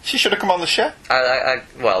 Yeah. She should have come on the show.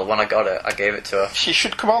 Well, when I got it, I gave it to her. She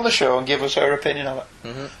should come on the show and give us her opinion of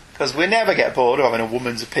it. Because we never get bored of having a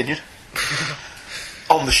woman's opinion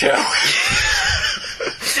on the show.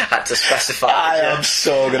 Had to specify. I am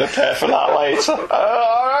so going to pay for that later.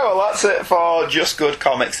 Alright, well that's it for Just Good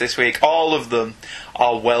Comics this week. All of them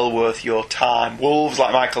are well worth your time. Wolves,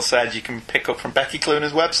 like Michael said, you can pick up from Becky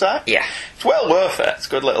Cloonan's website. Yeah. It's well worth it. It's a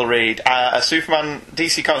good little read. Superman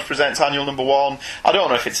DC Comics Presents Annual #1. I don't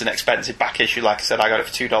know if it's an expensive back issue. Like I said, I got it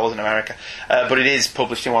for $2 in America. But it is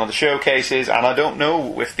published in one of the showcases, and I don't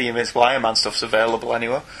know if the Invincible Iron Man stuff's available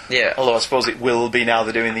anywhere. Yeah. Although I suppose it will be now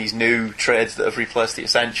they're doing these new trades that have replaced the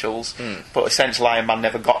Essentials. But Essential Iron Man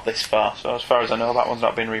never got this far, so as far as I know, that one's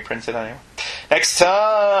not been reprinted anyway. Next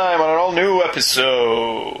time on an all-new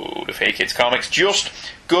episode of Hey Kids Comics, Just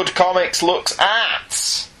Good Comics looks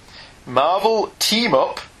at Marvel Team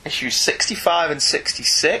Up, issues 65 and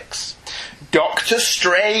 66, Doctor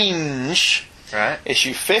Strange, right,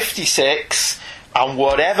 issue 56, and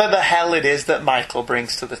whatever the hell it is that Michael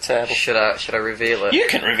brings to the table. Should I reveal it? You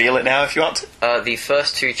can reveal it now if you want to. The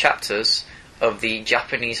first 2 chapters of the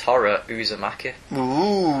Japanese horror Uzumaki.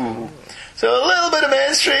 Ooh. So a little bit of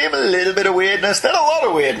mainstream, a little bit of weirdness, then a lot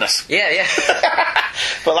of weirdness. Yeah.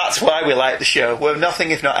 But that's why we like the show. We're nothing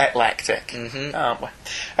if not eclectic, aren't we?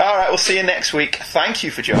 All right, we'll see you next week. Thank you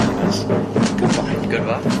for joining us.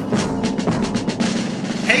 Goodbye.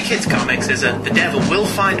 Hey Kids Comics is a The Devil Will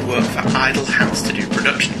Find Work for Idle Hands to Do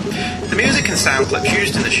production. The music and sound clips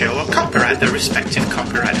used in the show are copyright their respective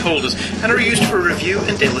copyright holders and are used for review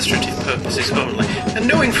and illustrative purposes only, and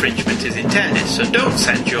no infringement is intended, so don't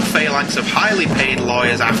send your phalanx of highly paid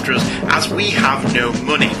lawyers after us, as we have no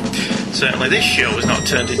money. Certainly this show is not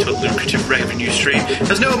turned into a lucrative revenue stream,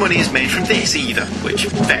 as no money is made from this either, which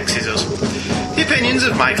vexes us. The opinions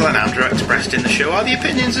of Michael and Andrew expressed in the show are the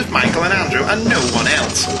opinions of Michael and Andrew and no one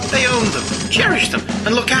else. They own them, cherish them,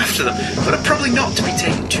 and look after them, but are probably not to be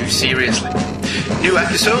taken too seriously. New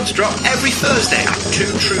episodes drop every Thursday at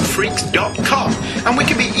twotruefreaks.com, and we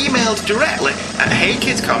can be emailed directly at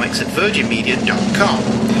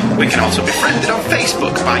heykidscomics@virginmedia.com. We can also be friended on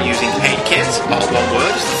Facebook by using Hey Kids, all one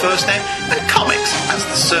word, as the first name, and Comics as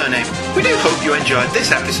the surname. We do hope you enjoyed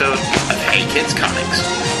this episode of Hey Kids Comics.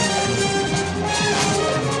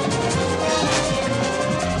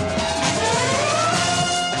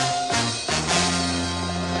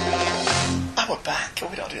 We're back.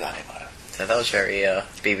 We don't do that anymore. So that was very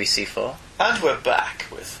BBC4. And we're back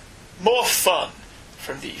with more fun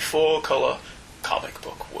from the four-colour comic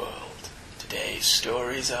book world. Today's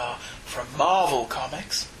stories are from Marvel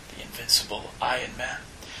Comics, The Invincible Iron Man.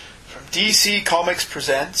 From DC Comics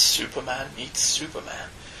Presents Superman Meets Superman.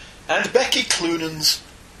 And Becky Cloonan's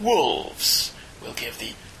Wolves will give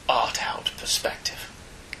the art-out perspective.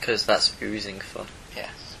 Because that's oozing fun.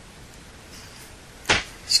 Yes.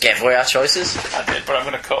 Just gave away our choices. I did, but I'm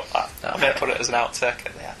going to cut that. I'm going to put it as an outtake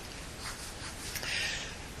at the end.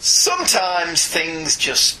 Sometimes things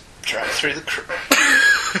just drag through the crew.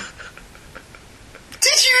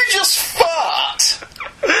 Did you just fart?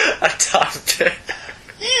 I tapped it.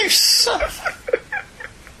 You son of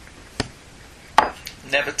a...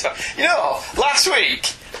 Never touch. You know, last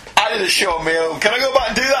week I did a show on my own. Can I go back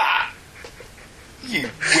and do that? You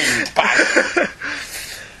winged bag.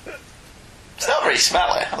 It's not very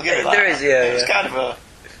smelly, I'll give it that. There is, yeah. It's kind of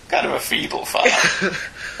a feeble fart.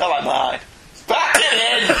 Not like mine. Back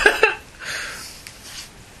it in!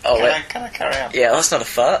 Can I carry on? Yeah, that's not a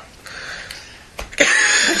fart.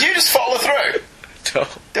 Did you just follow through? No.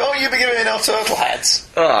 Don't you be giving me no turtle heads.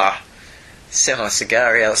 Ah, sit on a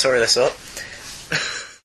cigar, yeah, let's hurry this up.